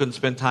soldiers couldn't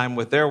spend time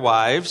with their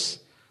wives.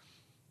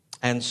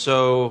 And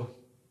so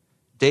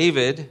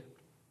David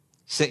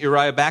sent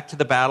Uriah back to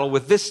the battle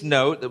with this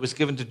note that was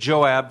given to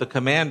Joab, the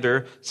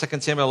commander,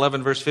 2 Samuel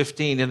 11, verse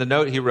 15. In the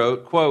note he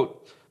wrote,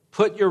 quote,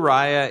 "Put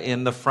Uriah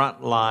in the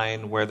front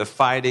line where the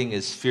fighting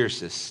is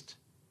fiercest.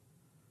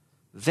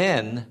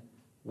 Then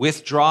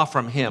withdraw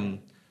from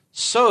him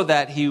so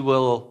that he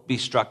will be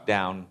struck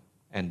down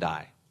and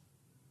die."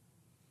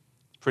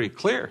 Pretty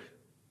clear,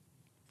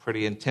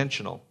 pretty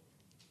intentional.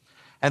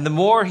 And the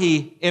more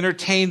he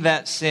entertained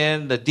that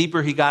sin, the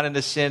deeper he got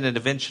into sin, and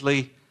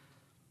eventually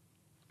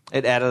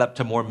it added up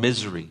to more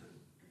misery.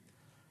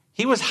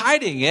 He was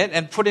hiding it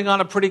and putting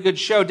on a pretty good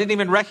show. Didn't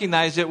even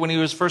recognize it when he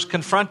was first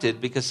confronted,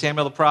 because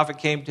Samuel the prophet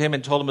came to him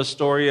and told him a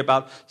story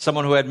about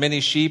someone who had many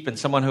sheep and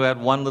someone who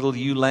had one little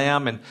ewe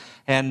lamb.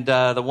 And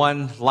the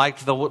one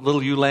liked the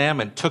little ewe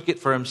lamb and took it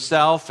for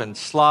himself and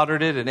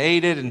slaughtered it and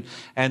ate it. And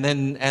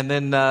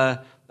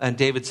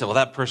David said, well,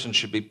 that person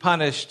should be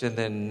punished. And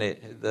then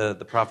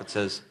the prophet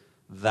says,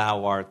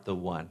 "Thou art the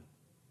one."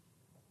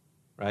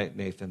 Right?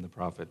 Nathan the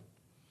prophet.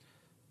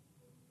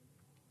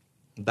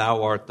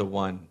 Thou art the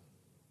one.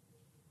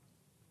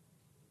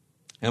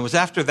 And it was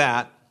after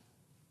that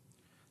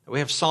we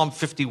have Psalm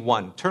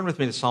 51. Turn with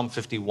me to Psalm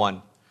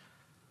 51.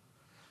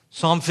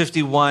 Psalm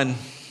 51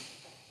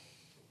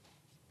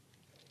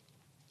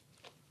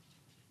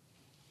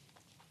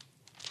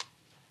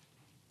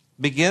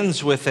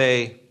 begins with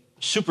a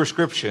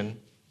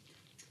superscription.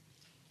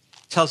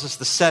 It tells us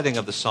the setting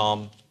of the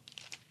psalm.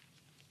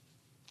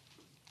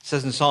 It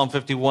says in Psalm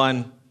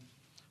 51,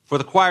 for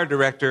the choir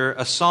director,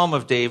 a psalm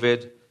of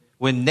David,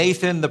 when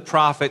Nathan the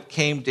prophet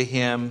came to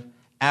him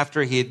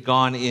after he had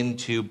gone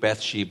into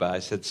Bathsheba. I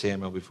said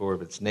Samuel before,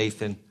 but it's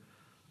Nathan.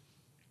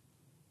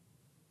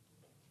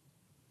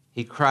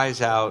 He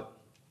cries out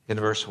in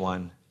verse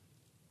 1,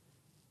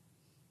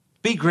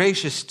 "Be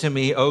gracious to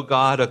me, O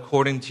God,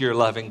 according to your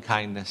loving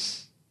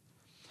kindness.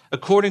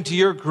 According to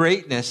your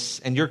greatness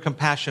and your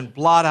compassion,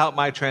 blot out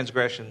my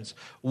transgressions.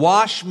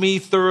 Wash me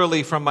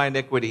thoroughly from my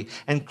iniquity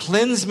and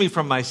cleanse me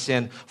from my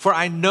sin. For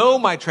I know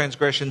my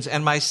transgressions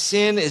and my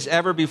sin is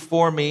ever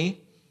before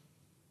me.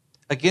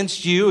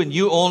 Against you and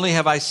you only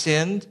have I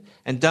sinned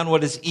and done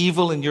what is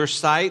evil in your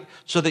sight,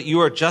 so that you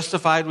are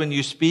justified when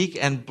you speak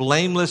and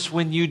blameless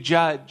when you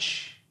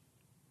judge.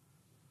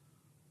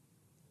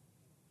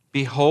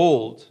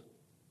 Behold,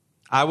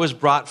 I was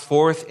brought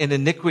forth in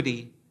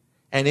iniquity,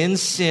 and in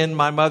sin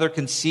my mother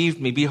conceived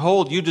me.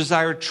 Behold, you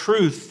desire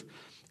truth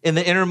in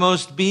the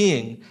innermost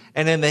being,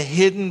 and in the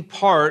hidden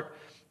part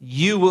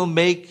you will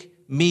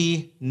make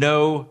me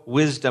know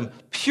wisdom.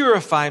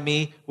 Purify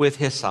me with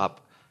hyssop,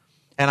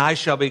 and I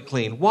shall be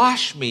clean.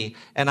 Wash me,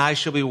 and I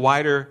shall be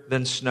whiter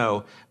than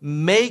snow.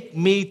 Make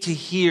me to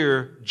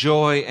hear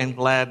joy and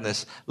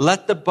gladness.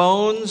 Let the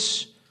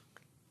bones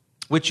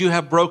which you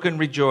have broken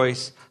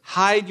rejoice.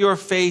 Hide your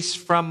face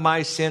from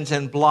my sins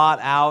and blot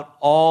out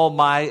all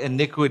my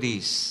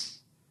iniquities."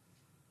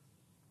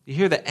 You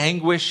hear the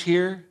anguish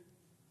here?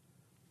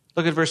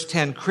 Look at verse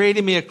 10. "Create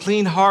in me a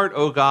clean heart,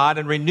 O God,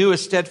 and renew a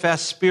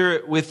steadfast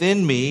spirit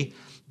within me.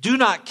 Do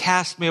not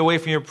cast me away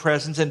from your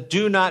presence, and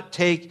do not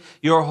take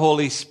your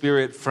Holy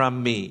Spirit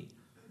from me."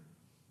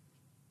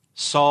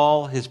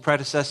 Saul, his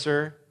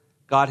predecessor,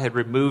 God had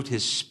removed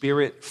his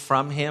spirit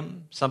from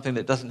him, something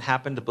that doesn't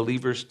happen to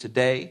believers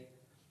today.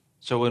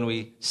 So when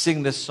we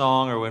sing this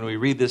song or when we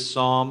read this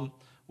psalm,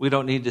 We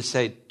don't need to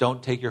say,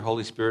 don't take your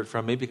Holy Spirit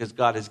from me, because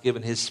God has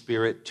given his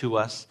Spirit to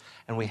us,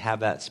 and we have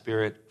that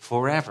Spirit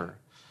forever.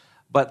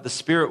 But the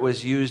Spirit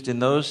was used in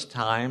those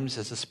times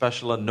as a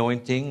special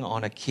anointing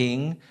on a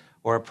king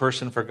or a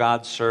person for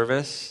God's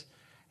service,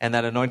 and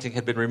that anointing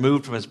had been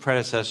removed from his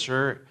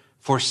predecessor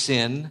for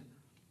sin.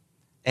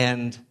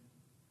 And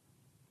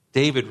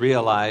David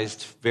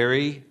realized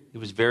he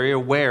was very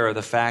aware of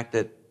the fact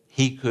that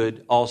he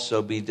could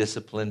also be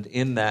disciplined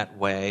in that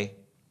way.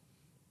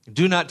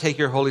 Do not take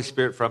your Holy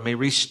Spirit from me.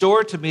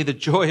 Restore to me the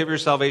joy of your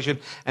salvation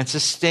and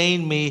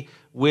sustain me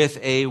with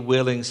a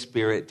willing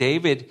spirit.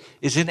 David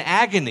is in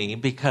agony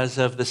because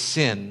of the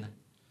sin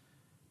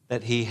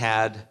that he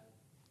had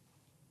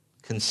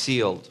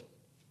concealed.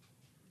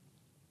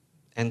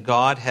 And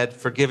God had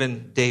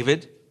forgiven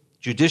David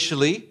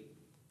judicially,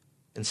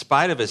 in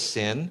spite of his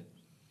sin,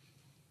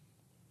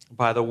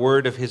 by the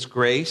word of his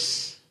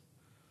grace,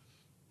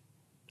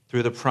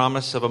 through the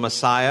promise of a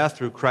Messiah,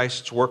 through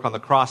Christ's work on the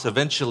cross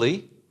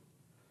eventually.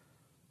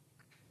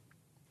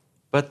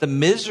 But the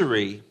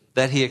misery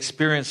that he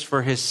experienced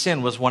for his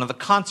sin was one of the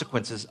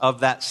consequences of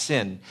that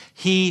sin.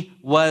 He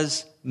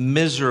was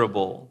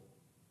miserable.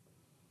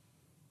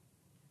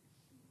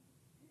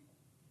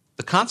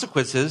 The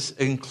consequences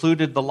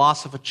included the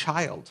loss of a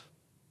child.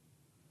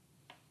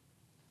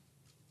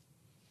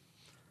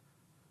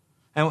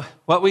 And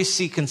what we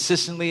see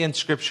consistently in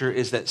Scripture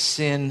is that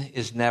sin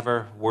is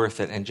never worth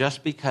it. And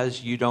just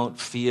because you don't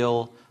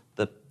feel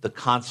the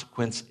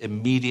consequence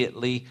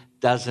immediately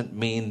doesn't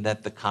mean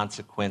that the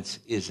consequence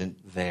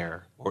isn't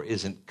there or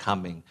isn't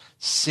coming.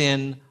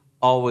 Sin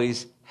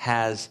always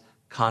has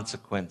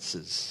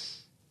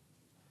consequences.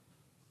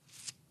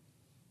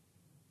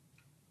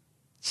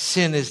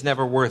 Sin is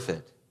never worth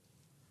it.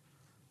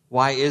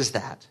 Why is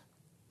that?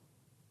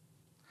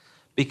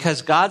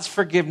 Because God's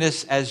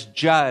forgiveness as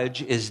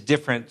judge is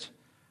different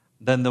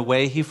than the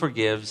way he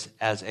forgives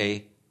as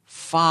a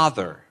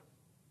father,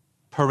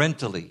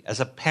 parentally,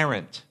 as a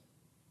parent.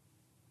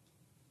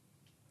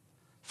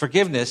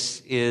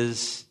 Forgiveness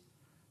is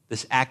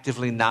this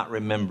actively not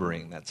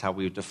remembering. That's how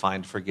we've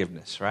defined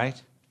forgiveness,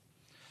 right?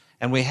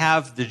 And we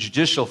have the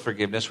judicial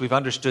forgiveness. We've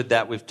understood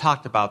that. We've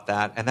talked about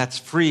that. And that's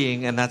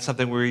freeing, and that's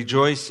something we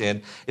rejoice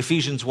in.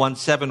 Ephesians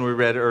 1:7 we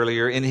read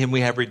earlier. In him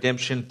we have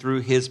redemption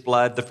through his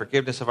blood, the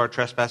forgiveness of our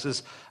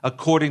trespasses,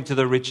 according to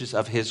the riches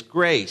of his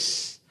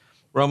grace.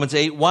 Romans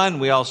 8:1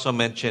 we also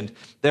mentioned.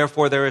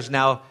 Therefore there is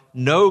now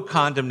no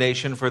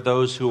condemnation for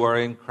those who are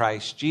in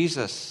Christ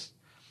Jesus.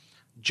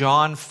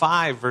 John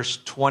 5 verse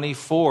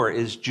 24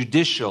 is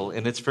judicial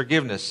in its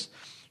forgiveness.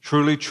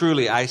 Truly,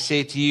 truly, I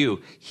say to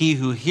you, he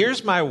who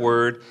hears my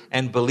word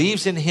and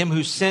believes in him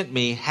who sent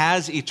me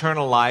has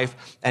eternal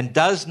life and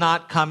does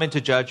not come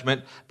into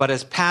judgment, but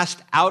has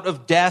passed out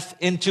of death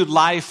into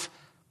life.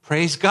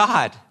 Praise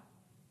God.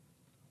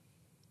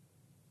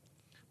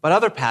 But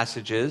other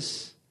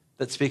passages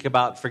that speak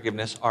about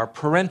forgiveness are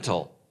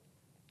parental.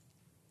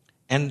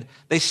 And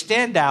they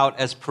stand out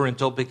as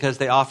parental because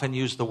they often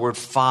use the word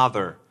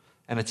father,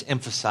 and it's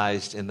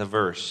emphasized in the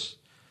verse.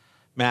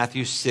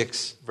 Matthew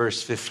 6,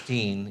 verse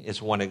 15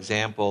 is one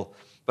example.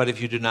 But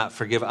if you do not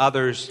forgive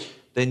others,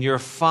 then your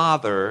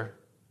Father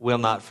will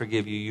not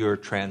forgive you your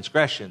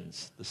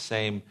transgressions. The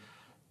same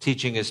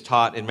teaching is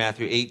taught in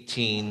Matthew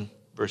 18,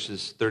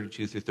 verses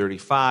 32 through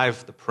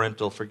 35, the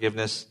parental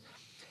forgiveness.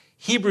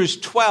 Hebrews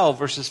 12,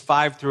 verses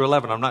 5 through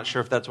 11. I'm not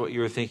sure if that's what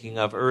you were thinking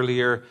of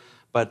earlier,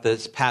 but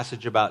this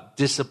passage about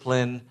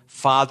discipline,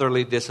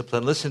 fatherly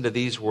discipline. Listen to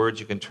these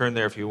words. You can turn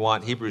there if you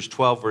want. Hebrews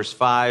 12, verse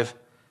 5.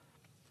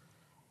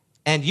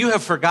 And you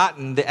have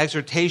forgotten the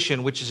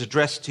exhortation which is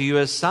addressed to you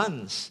as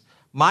sons.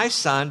 My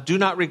son, do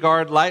not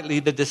regard lightly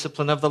the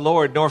discipline of the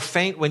Lord, nor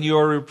faint when you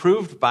are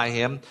reproved by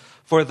him.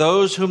 For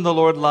those whom the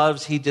Lord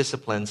loves, he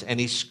disciplines, and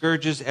he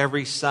scourges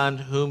every son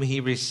whom he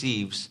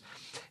receives.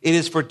 It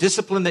is for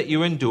discipline that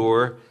you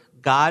endure.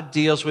 God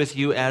deals with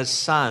you as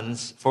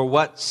sons. For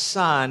what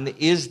son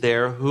is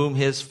there whom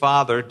his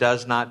father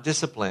does not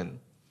discipline?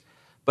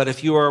 But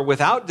if you are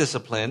without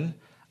discipline,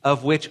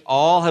 of which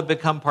all have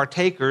become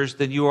partakers,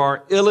 then you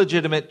are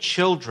illegitimate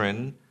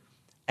children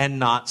and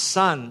not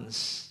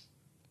sons.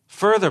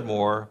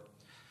 Furthermore,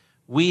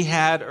 we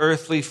had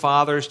earthly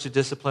fathers to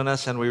discipline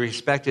us, and we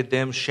respected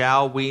them.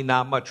 Shall we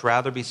not much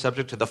rather be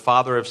subject to the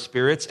Father of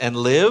spirits and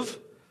live?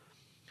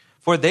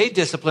 For they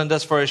disciplined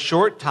us for a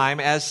short time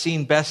as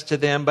seemed best to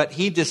them, but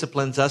he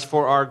disciplines us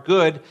for our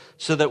good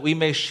so that we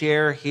may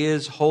share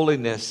his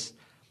holiness.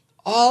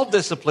 All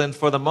discipline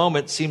for the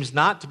moment seems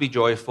not to be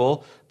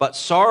joyful, but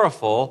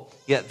sorrowful,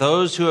 yet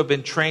those who have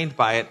been trained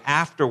by it,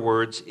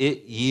 afterwards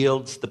it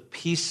yields the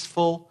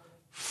peaceful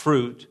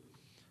fruit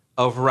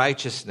of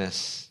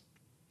righteousness.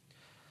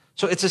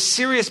 So it's a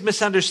serious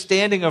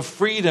misunderstanding of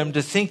freedom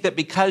to think that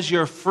because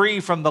you're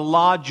free from the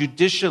law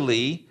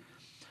judicially,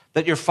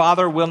 that your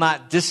father will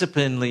not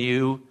discipline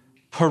you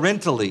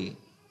parentally.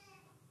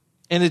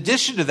 In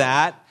addition to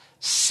that,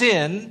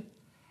 sin,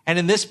 and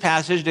in this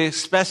passage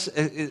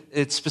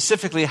it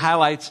specifically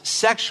highlights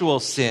sexual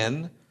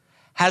sin,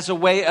 has a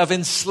way of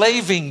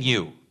enslaving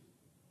you.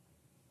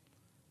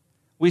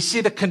 we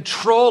see the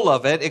control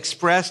of it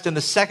expressed in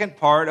the second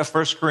part of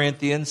 1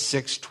 Corinthians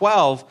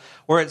 6:12,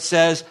 where it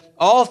says,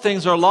 all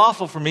things are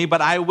lawful for me,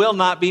 but I will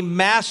not be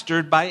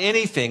mastered by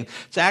anything.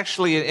 It's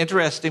actually an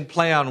interesting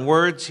play on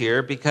words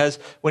here, because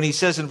when he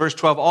says in verse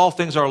 12, all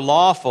things are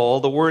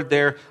lawful, the word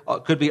there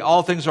could be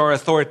all things are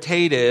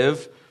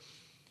authoritative.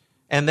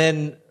 And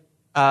then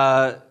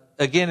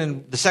again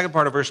in the second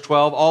part of verse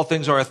 12, all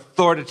things are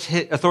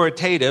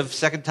authoritative.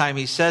 Second time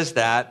he says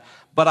that,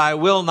 but I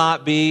will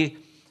not be,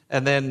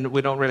 and then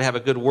we don't really have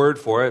a good word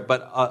for it,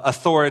 but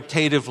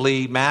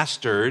authoritatively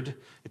mastered.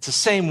 It's the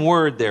same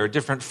word there, a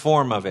different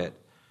form of it.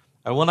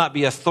 I will not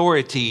be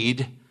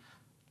authoritied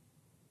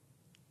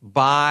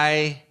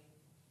by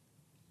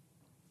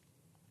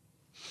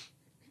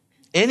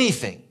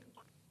anything.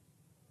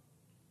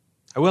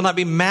 I will not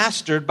be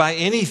mastered by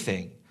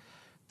anything.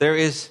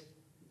 That's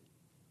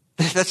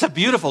a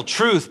beautiful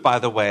truth, by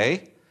the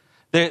way.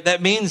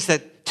 That means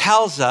that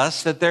tells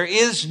us that there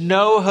is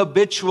no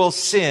habitual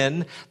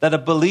sin that a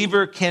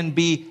believer can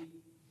be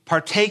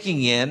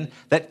partaking in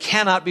that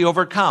cannot be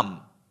overcome.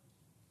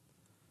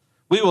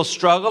 We will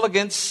struggle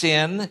against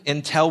sin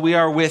until we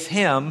are with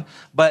Him,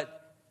 but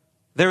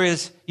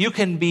you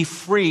can be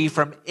free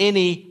from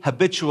any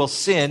habitual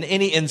sin,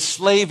 any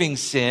enslaving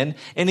sin,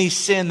 any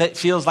sin that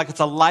feels like it's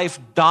a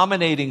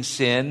life-dominating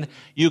sin.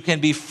 You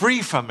can be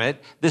free from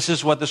it. This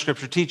is what the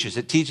Scripture teaches.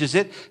 It teaches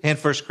it in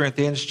 1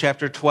 Corinthians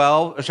chapter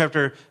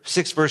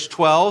 6, verse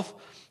 12.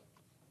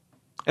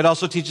 It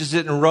also teaches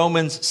it in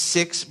Romans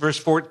 6, verse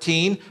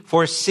 14.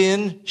 For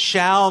sin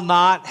shall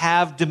not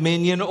have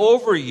dominion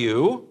over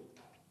you,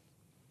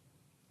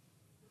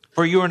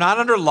 for you are not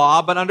under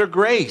law, but under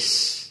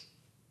grace.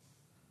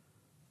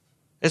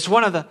 It's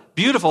one of the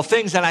beautiful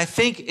things, and I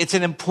think it's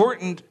an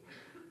important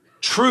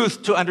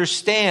truth to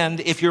understand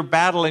if you're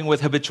battling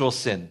with habitual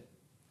sin.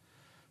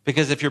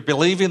 Because if you're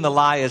believing the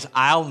lie is,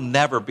 I'll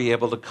never be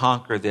able to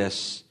conquer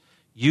this,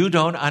 you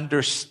don't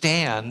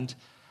understand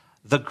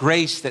the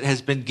grace that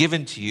has been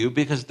given to you,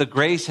 because the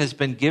grace has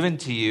been given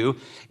to you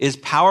is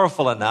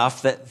powerful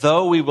enough that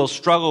though we will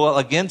struggle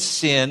against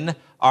sin,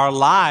 our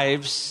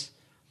lives,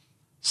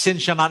 sin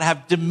shall not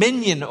have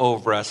dominion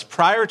over us.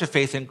 Prior to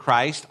faith in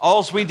Christ,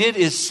 all we did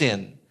is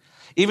sin.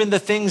 Even the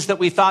things that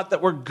we thought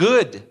that were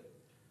good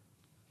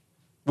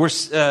were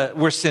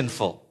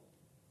sinful.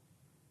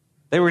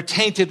 They were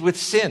tainted with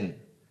sin.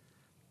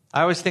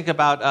 I always think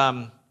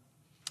about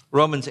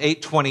Romans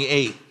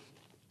 8:28.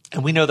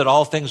 And we know that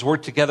all things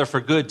work together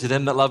for good to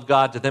them that love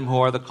God, to them who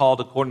are the called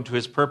according to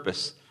His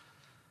purpose.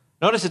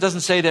 Notice it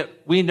doesn't say that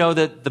we know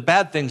that the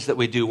bad things that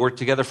we do work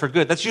together for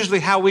good. That's usually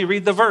how we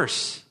read the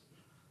verse.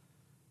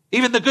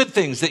 Even the good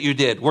things that you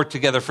did work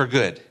together for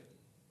good.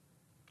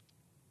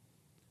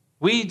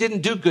 We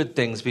didn't do good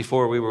things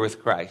before we were with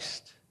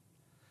Christ.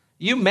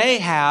 You may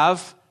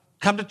have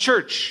come to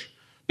church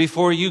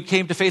before you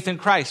came to faith in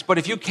Christ, but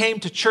if you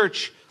came to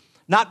church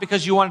not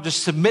because you wanted to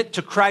submit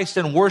to Christ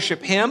and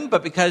worship Him,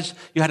 but because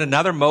you had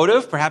another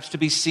motive, perhaps to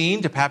be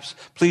seen, to perhaps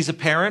please a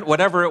parent,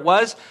 whatever it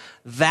was,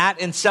 that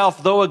in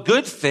self, though a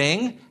good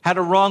thing, had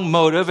a wrong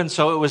motive, and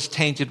so it was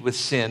tainted with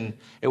sin.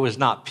 It was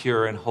not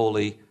pure and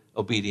holy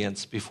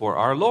obedience before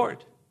our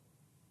Lord.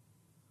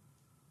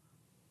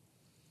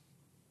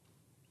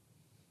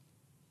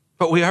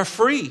 But we are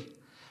free.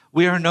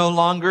 We are no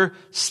longer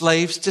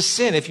slaves to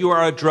sin. If you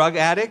are a drug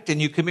addict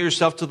and you commit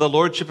yourself to the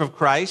Lordship of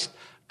Christ,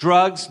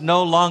 drugs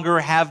no longer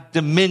have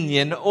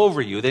dominion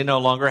over you. They no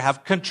longer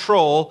have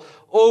control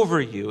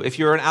over you. If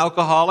you're an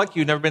alcoholic,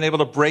 you've never been able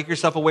to break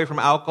yourself away from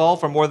alcohol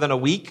for more than a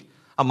week,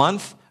 a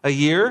month, a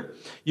year,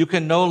 you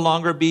can no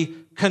longer be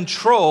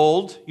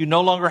controlled. You no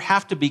longer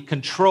have to be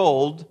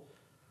controlled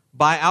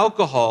by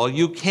alcohol.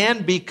 You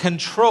can be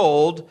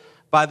controlled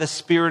by the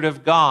Spirit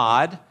of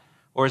God.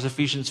 Or as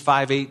Ephesians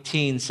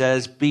 5:18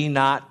 says, be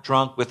not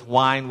drunk with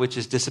wine, which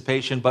is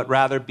dissipation, but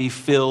rather be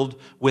filled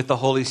with the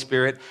Holy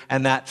Spirit.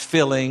 And that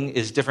filling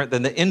is different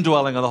than the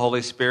indwelling of the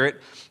Holy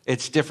Spirit.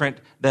 It's different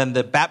than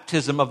the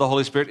baptism of the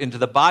Holy Spirit into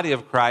the body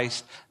of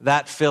Christ.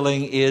 That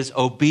filling is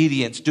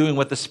obedience, doing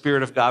what the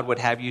Spirit of God would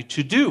have you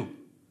to do.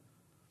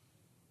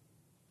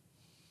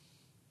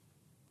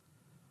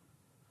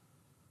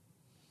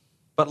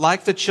 But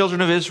like the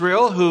children of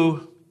Israel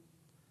who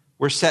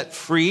were set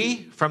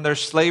free from their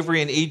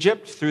slavery in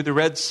Egypt through the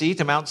Red Sea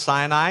to Mount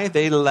Sinai,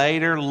 they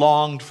later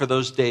longed for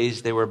those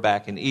days they were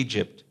back in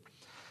Egypt.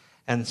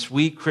 And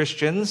we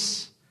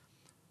Christians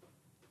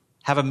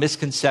have a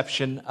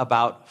misconception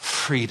about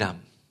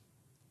freedom.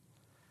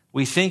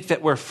 We think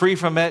that we're free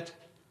from it,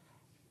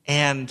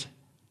 and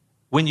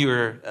when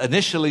you're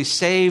initially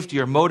saved,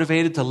 you're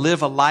motivated to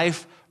live a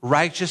life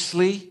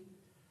righteously,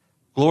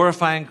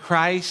 glorifying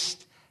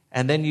Christ,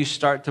 and then you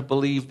start to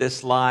believe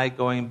this lie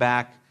going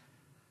back,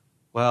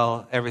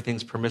 well,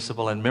 everything's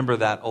permissible, and remember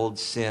that old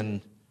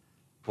sin.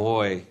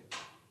 Boy,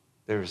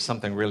 there's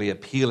something really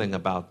appealing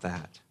about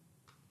that.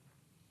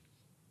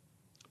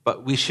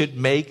 But we should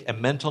make a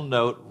mental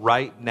note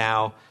right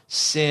now,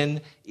 sin,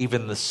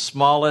 even the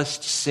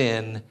smallest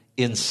sin,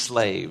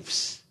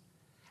 enslaves.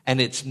 And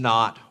it's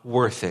not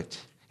worth it.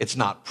 It's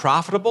not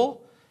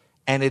profitable,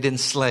 and it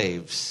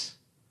enslaves.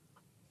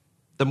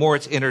 The more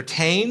it's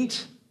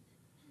entertained,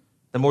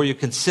 the more you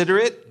consider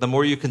it, the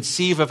more you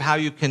conceive of how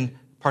you can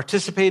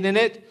participate in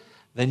it,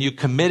 then you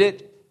commit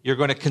it, you're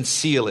going to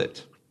conceal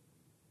it.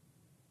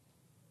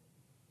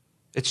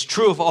 It's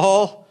true of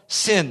all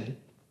sin.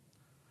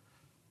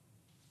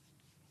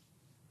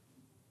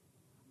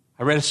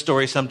 I read a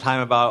story some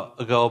time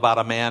ago about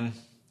a man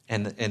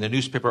in a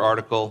newspaper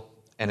article,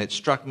 and it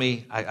struck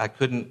me. I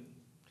couldn't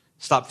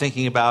stop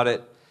thinking about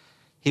it.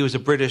 He was a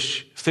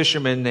British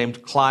fisherman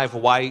named Clive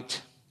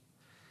White.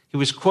 He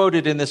was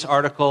quoted in this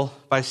article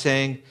by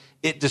saying,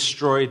 "It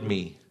destroyed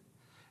me.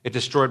 It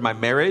destroyed my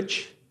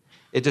marriage.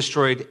 It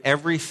destroyed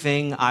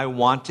everything I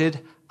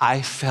wanted.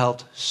 I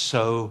felt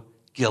so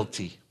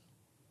guilty."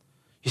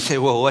 You say,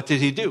 well, what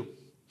did he do?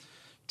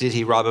 Did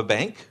he rob a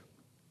bank?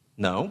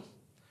 No.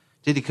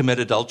 Did he commit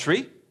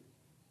adultery?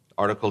 The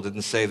article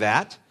didn't say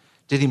that.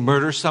 Did he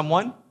murder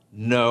someone?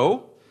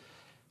 No.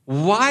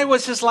 Why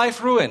was his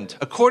life ruined?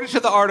 According to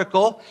the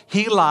article,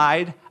 he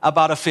lied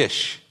about a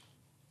fish.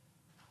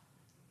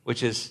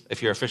 Which is,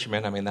 if you're a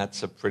fisherman, I mean,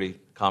 that's a pretty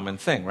common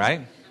thing,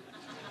 right?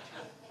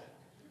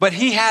 But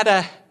he had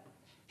an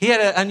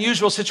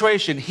unusual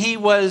situation. He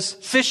was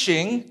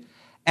fishing,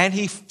 and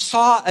he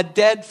saw a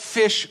dead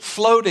fish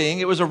floating.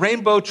 It was a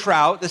rainbow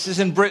trout. This is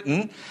in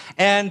Britain.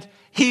 And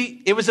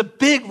it was a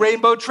big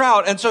rainbow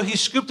trout. And so he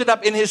scooped it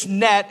up in his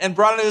net and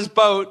brought it in his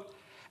boat.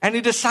 And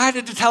he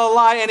decided to tell a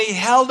lie, and he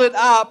held it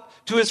up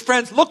to his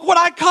friends. Look what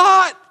I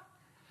caught!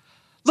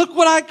 Look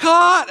what I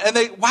caught! And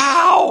they,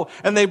 wow!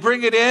 And they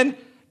bring it in.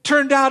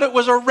 Turned out it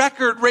was a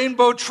record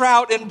rainbow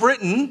trout in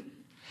Britain.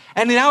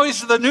 And now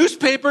he's in the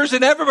newspapers,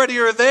 and everybody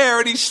are there,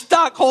 and he's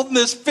stuck holding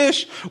this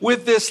fish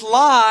with this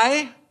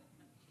lie.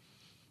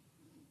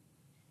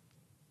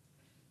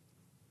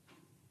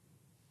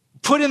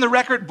 Put in the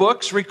record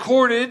books,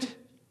 recorded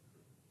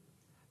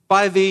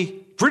by the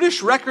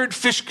British Record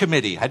Fish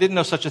Committee. I didn't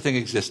know such a thing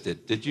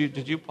existed. Did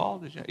you, Paul?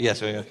 Did you?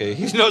 Yes, okay.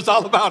 He knows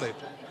all about it.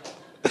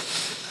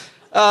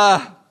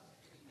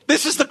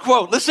 This is the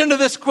quote. Listen to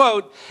this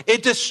quote.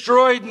 "It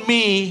destroyed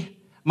me,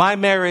 my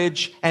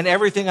marriage, and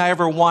everything I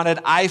ever wanted.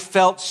 I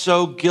felt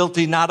so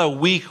guilty. Not a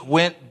week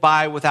went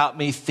by without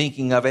me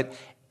thinking of it."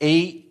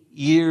 8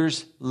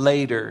 years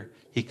later,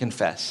 he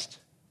confessed.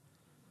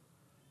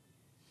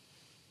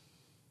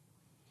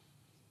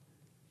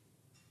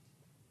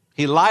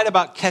 He lied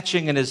about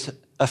catching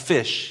a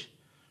fish,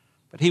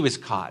 but he was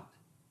caught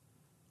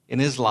in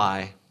his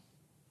lie.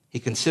 He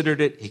considered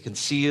it, he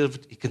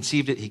conceived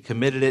it, he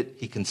committed it,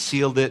 he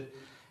concealed it,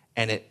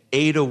 and it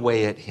ate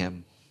away at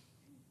him.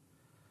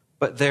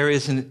 But there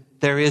is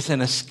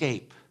an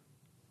escape.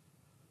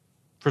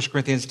 1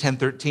 Corinthians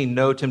 10:13,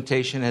 "No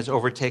temptation has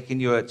overtaken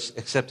you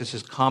except this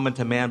is common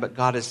to man, but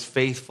God is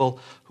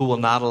faithful, who will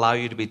not allow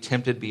you to be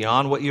tempted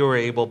beyond what you are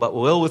able, but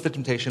will with the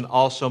temptation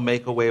also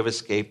make a way of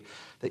escape,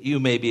 that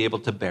you may be able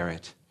to bear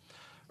it."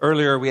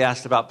 Earlier, we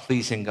asked about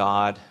pleasing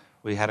God.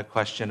 We had a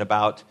question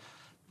about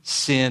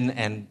sin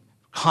and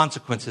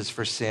consequences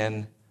for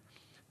sin.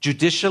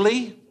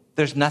 Judicially,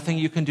 there's nothing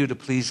you can do to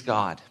please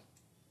God.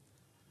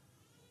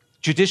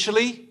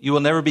 Judicially, you will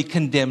never be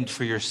condemned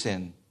for your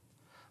sin.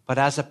 But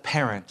as a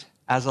parent,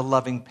 as a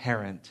loving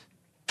parent,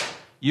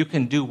 you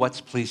can do what's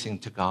pleasing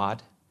to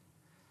God.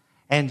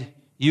 And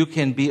you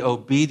can be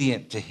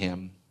obedient to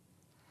Him.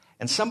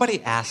 And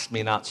somebody asked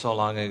me not so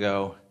long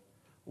ago,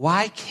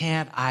 why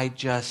can't I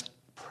just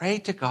pray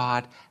to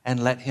God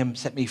and let Him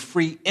set me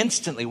free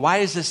instantly? Why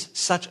is this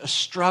such a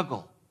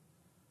struggle?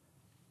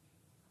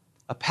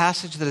 A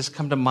passage that has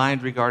come to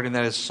mind regarding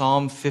that is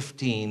Psalm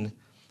 15,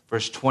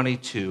 verse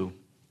 22,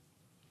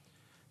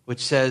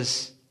 which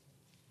says,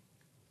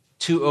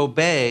 to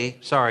obey,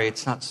 sorry,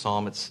 it's not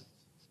Psalm, it's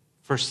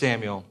 1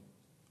 Samuel.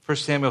 1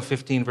 Samuel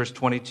 15, verse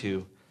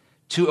 22.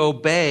 To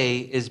obey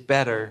is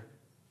better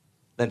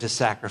than to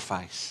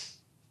sacrifice.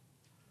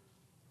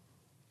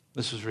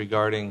 This was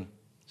regarding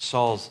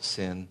Saul's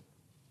sin.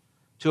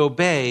 To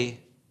obey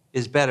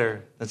is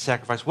better than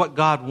sacrifice. What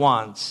God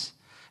wants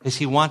is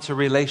He wants a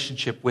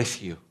relationship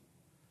with you.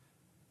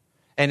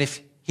 And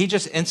if He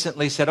just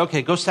instantly said,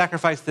 okay, go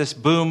sacrifice this,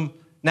 boom,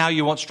 now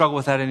you won't struggle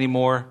with that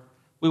anymore,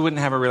 we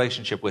wouldn't have a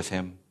relationship with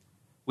Him.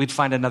 We'd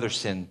find another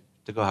sin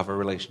to go have a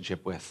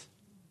relationship with.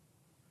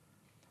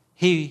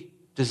 He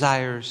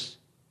desires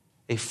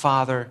a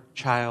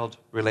father-child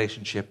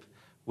relationship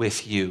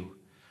with you,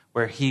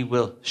 where He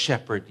will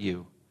shepherd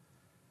you.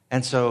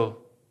 And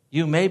so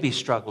you may be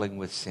struggling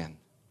with sin,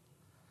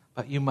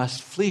 but you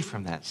must flee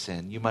from that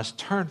sin. You must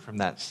turn from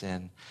that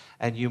sin,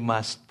 and you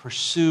must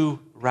pursue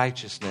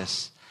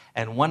righteousness.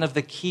 And one of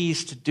the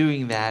keys to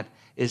doing that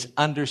is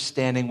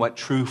understanding what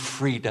true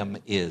freedom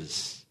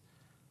is.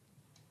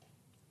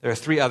 There are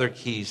 3 other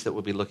keys that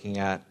we'll be looking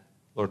at,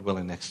 Lord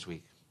willing, next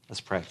week.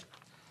 Let's pray.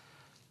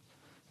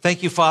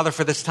 Thank you, Father,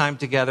 for this time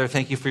together.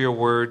 Thank you for your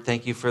word.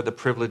 Thank you for the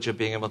privilege of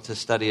being able to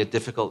study a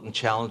difficult and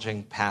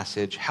challenging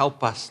passage.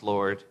 Help us,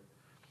 Lord,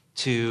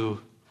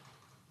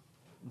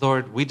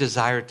 Lord, we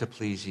desire to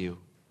please you.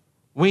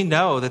 We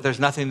know that there's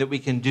nothing that we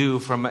can do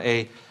from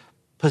a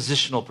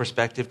positional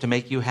perspective to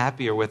make you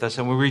happier with us,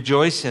 and we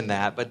rejoice in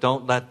that, but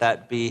don't let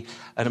that be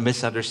a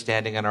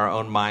misunderstanding in our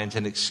own minds,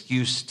 an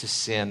excuse to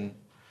sin.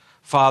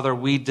 Father,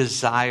 we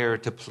desire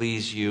to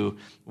please you.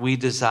 We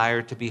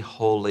desire to be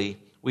holy.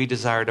 We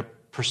desire to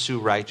pursue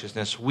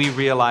righteousness. We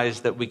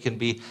realize that we can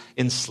be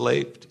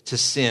enslaved to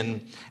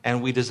sin,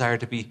 and we desire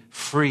to be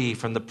free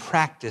from the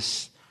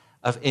practice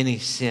of any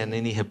sin,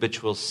 any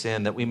habitual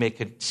sin, that we may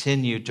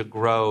continue to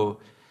grow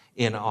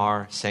in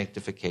our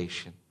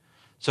sanctification.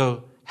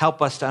 So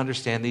help us to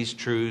understand these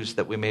truths,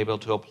 that we may be able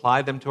to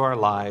apply them to our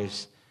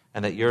lives,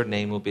 and that your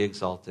name will be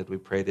exalted. We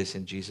pray this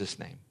in Jesus'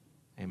 name.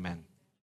 Amen.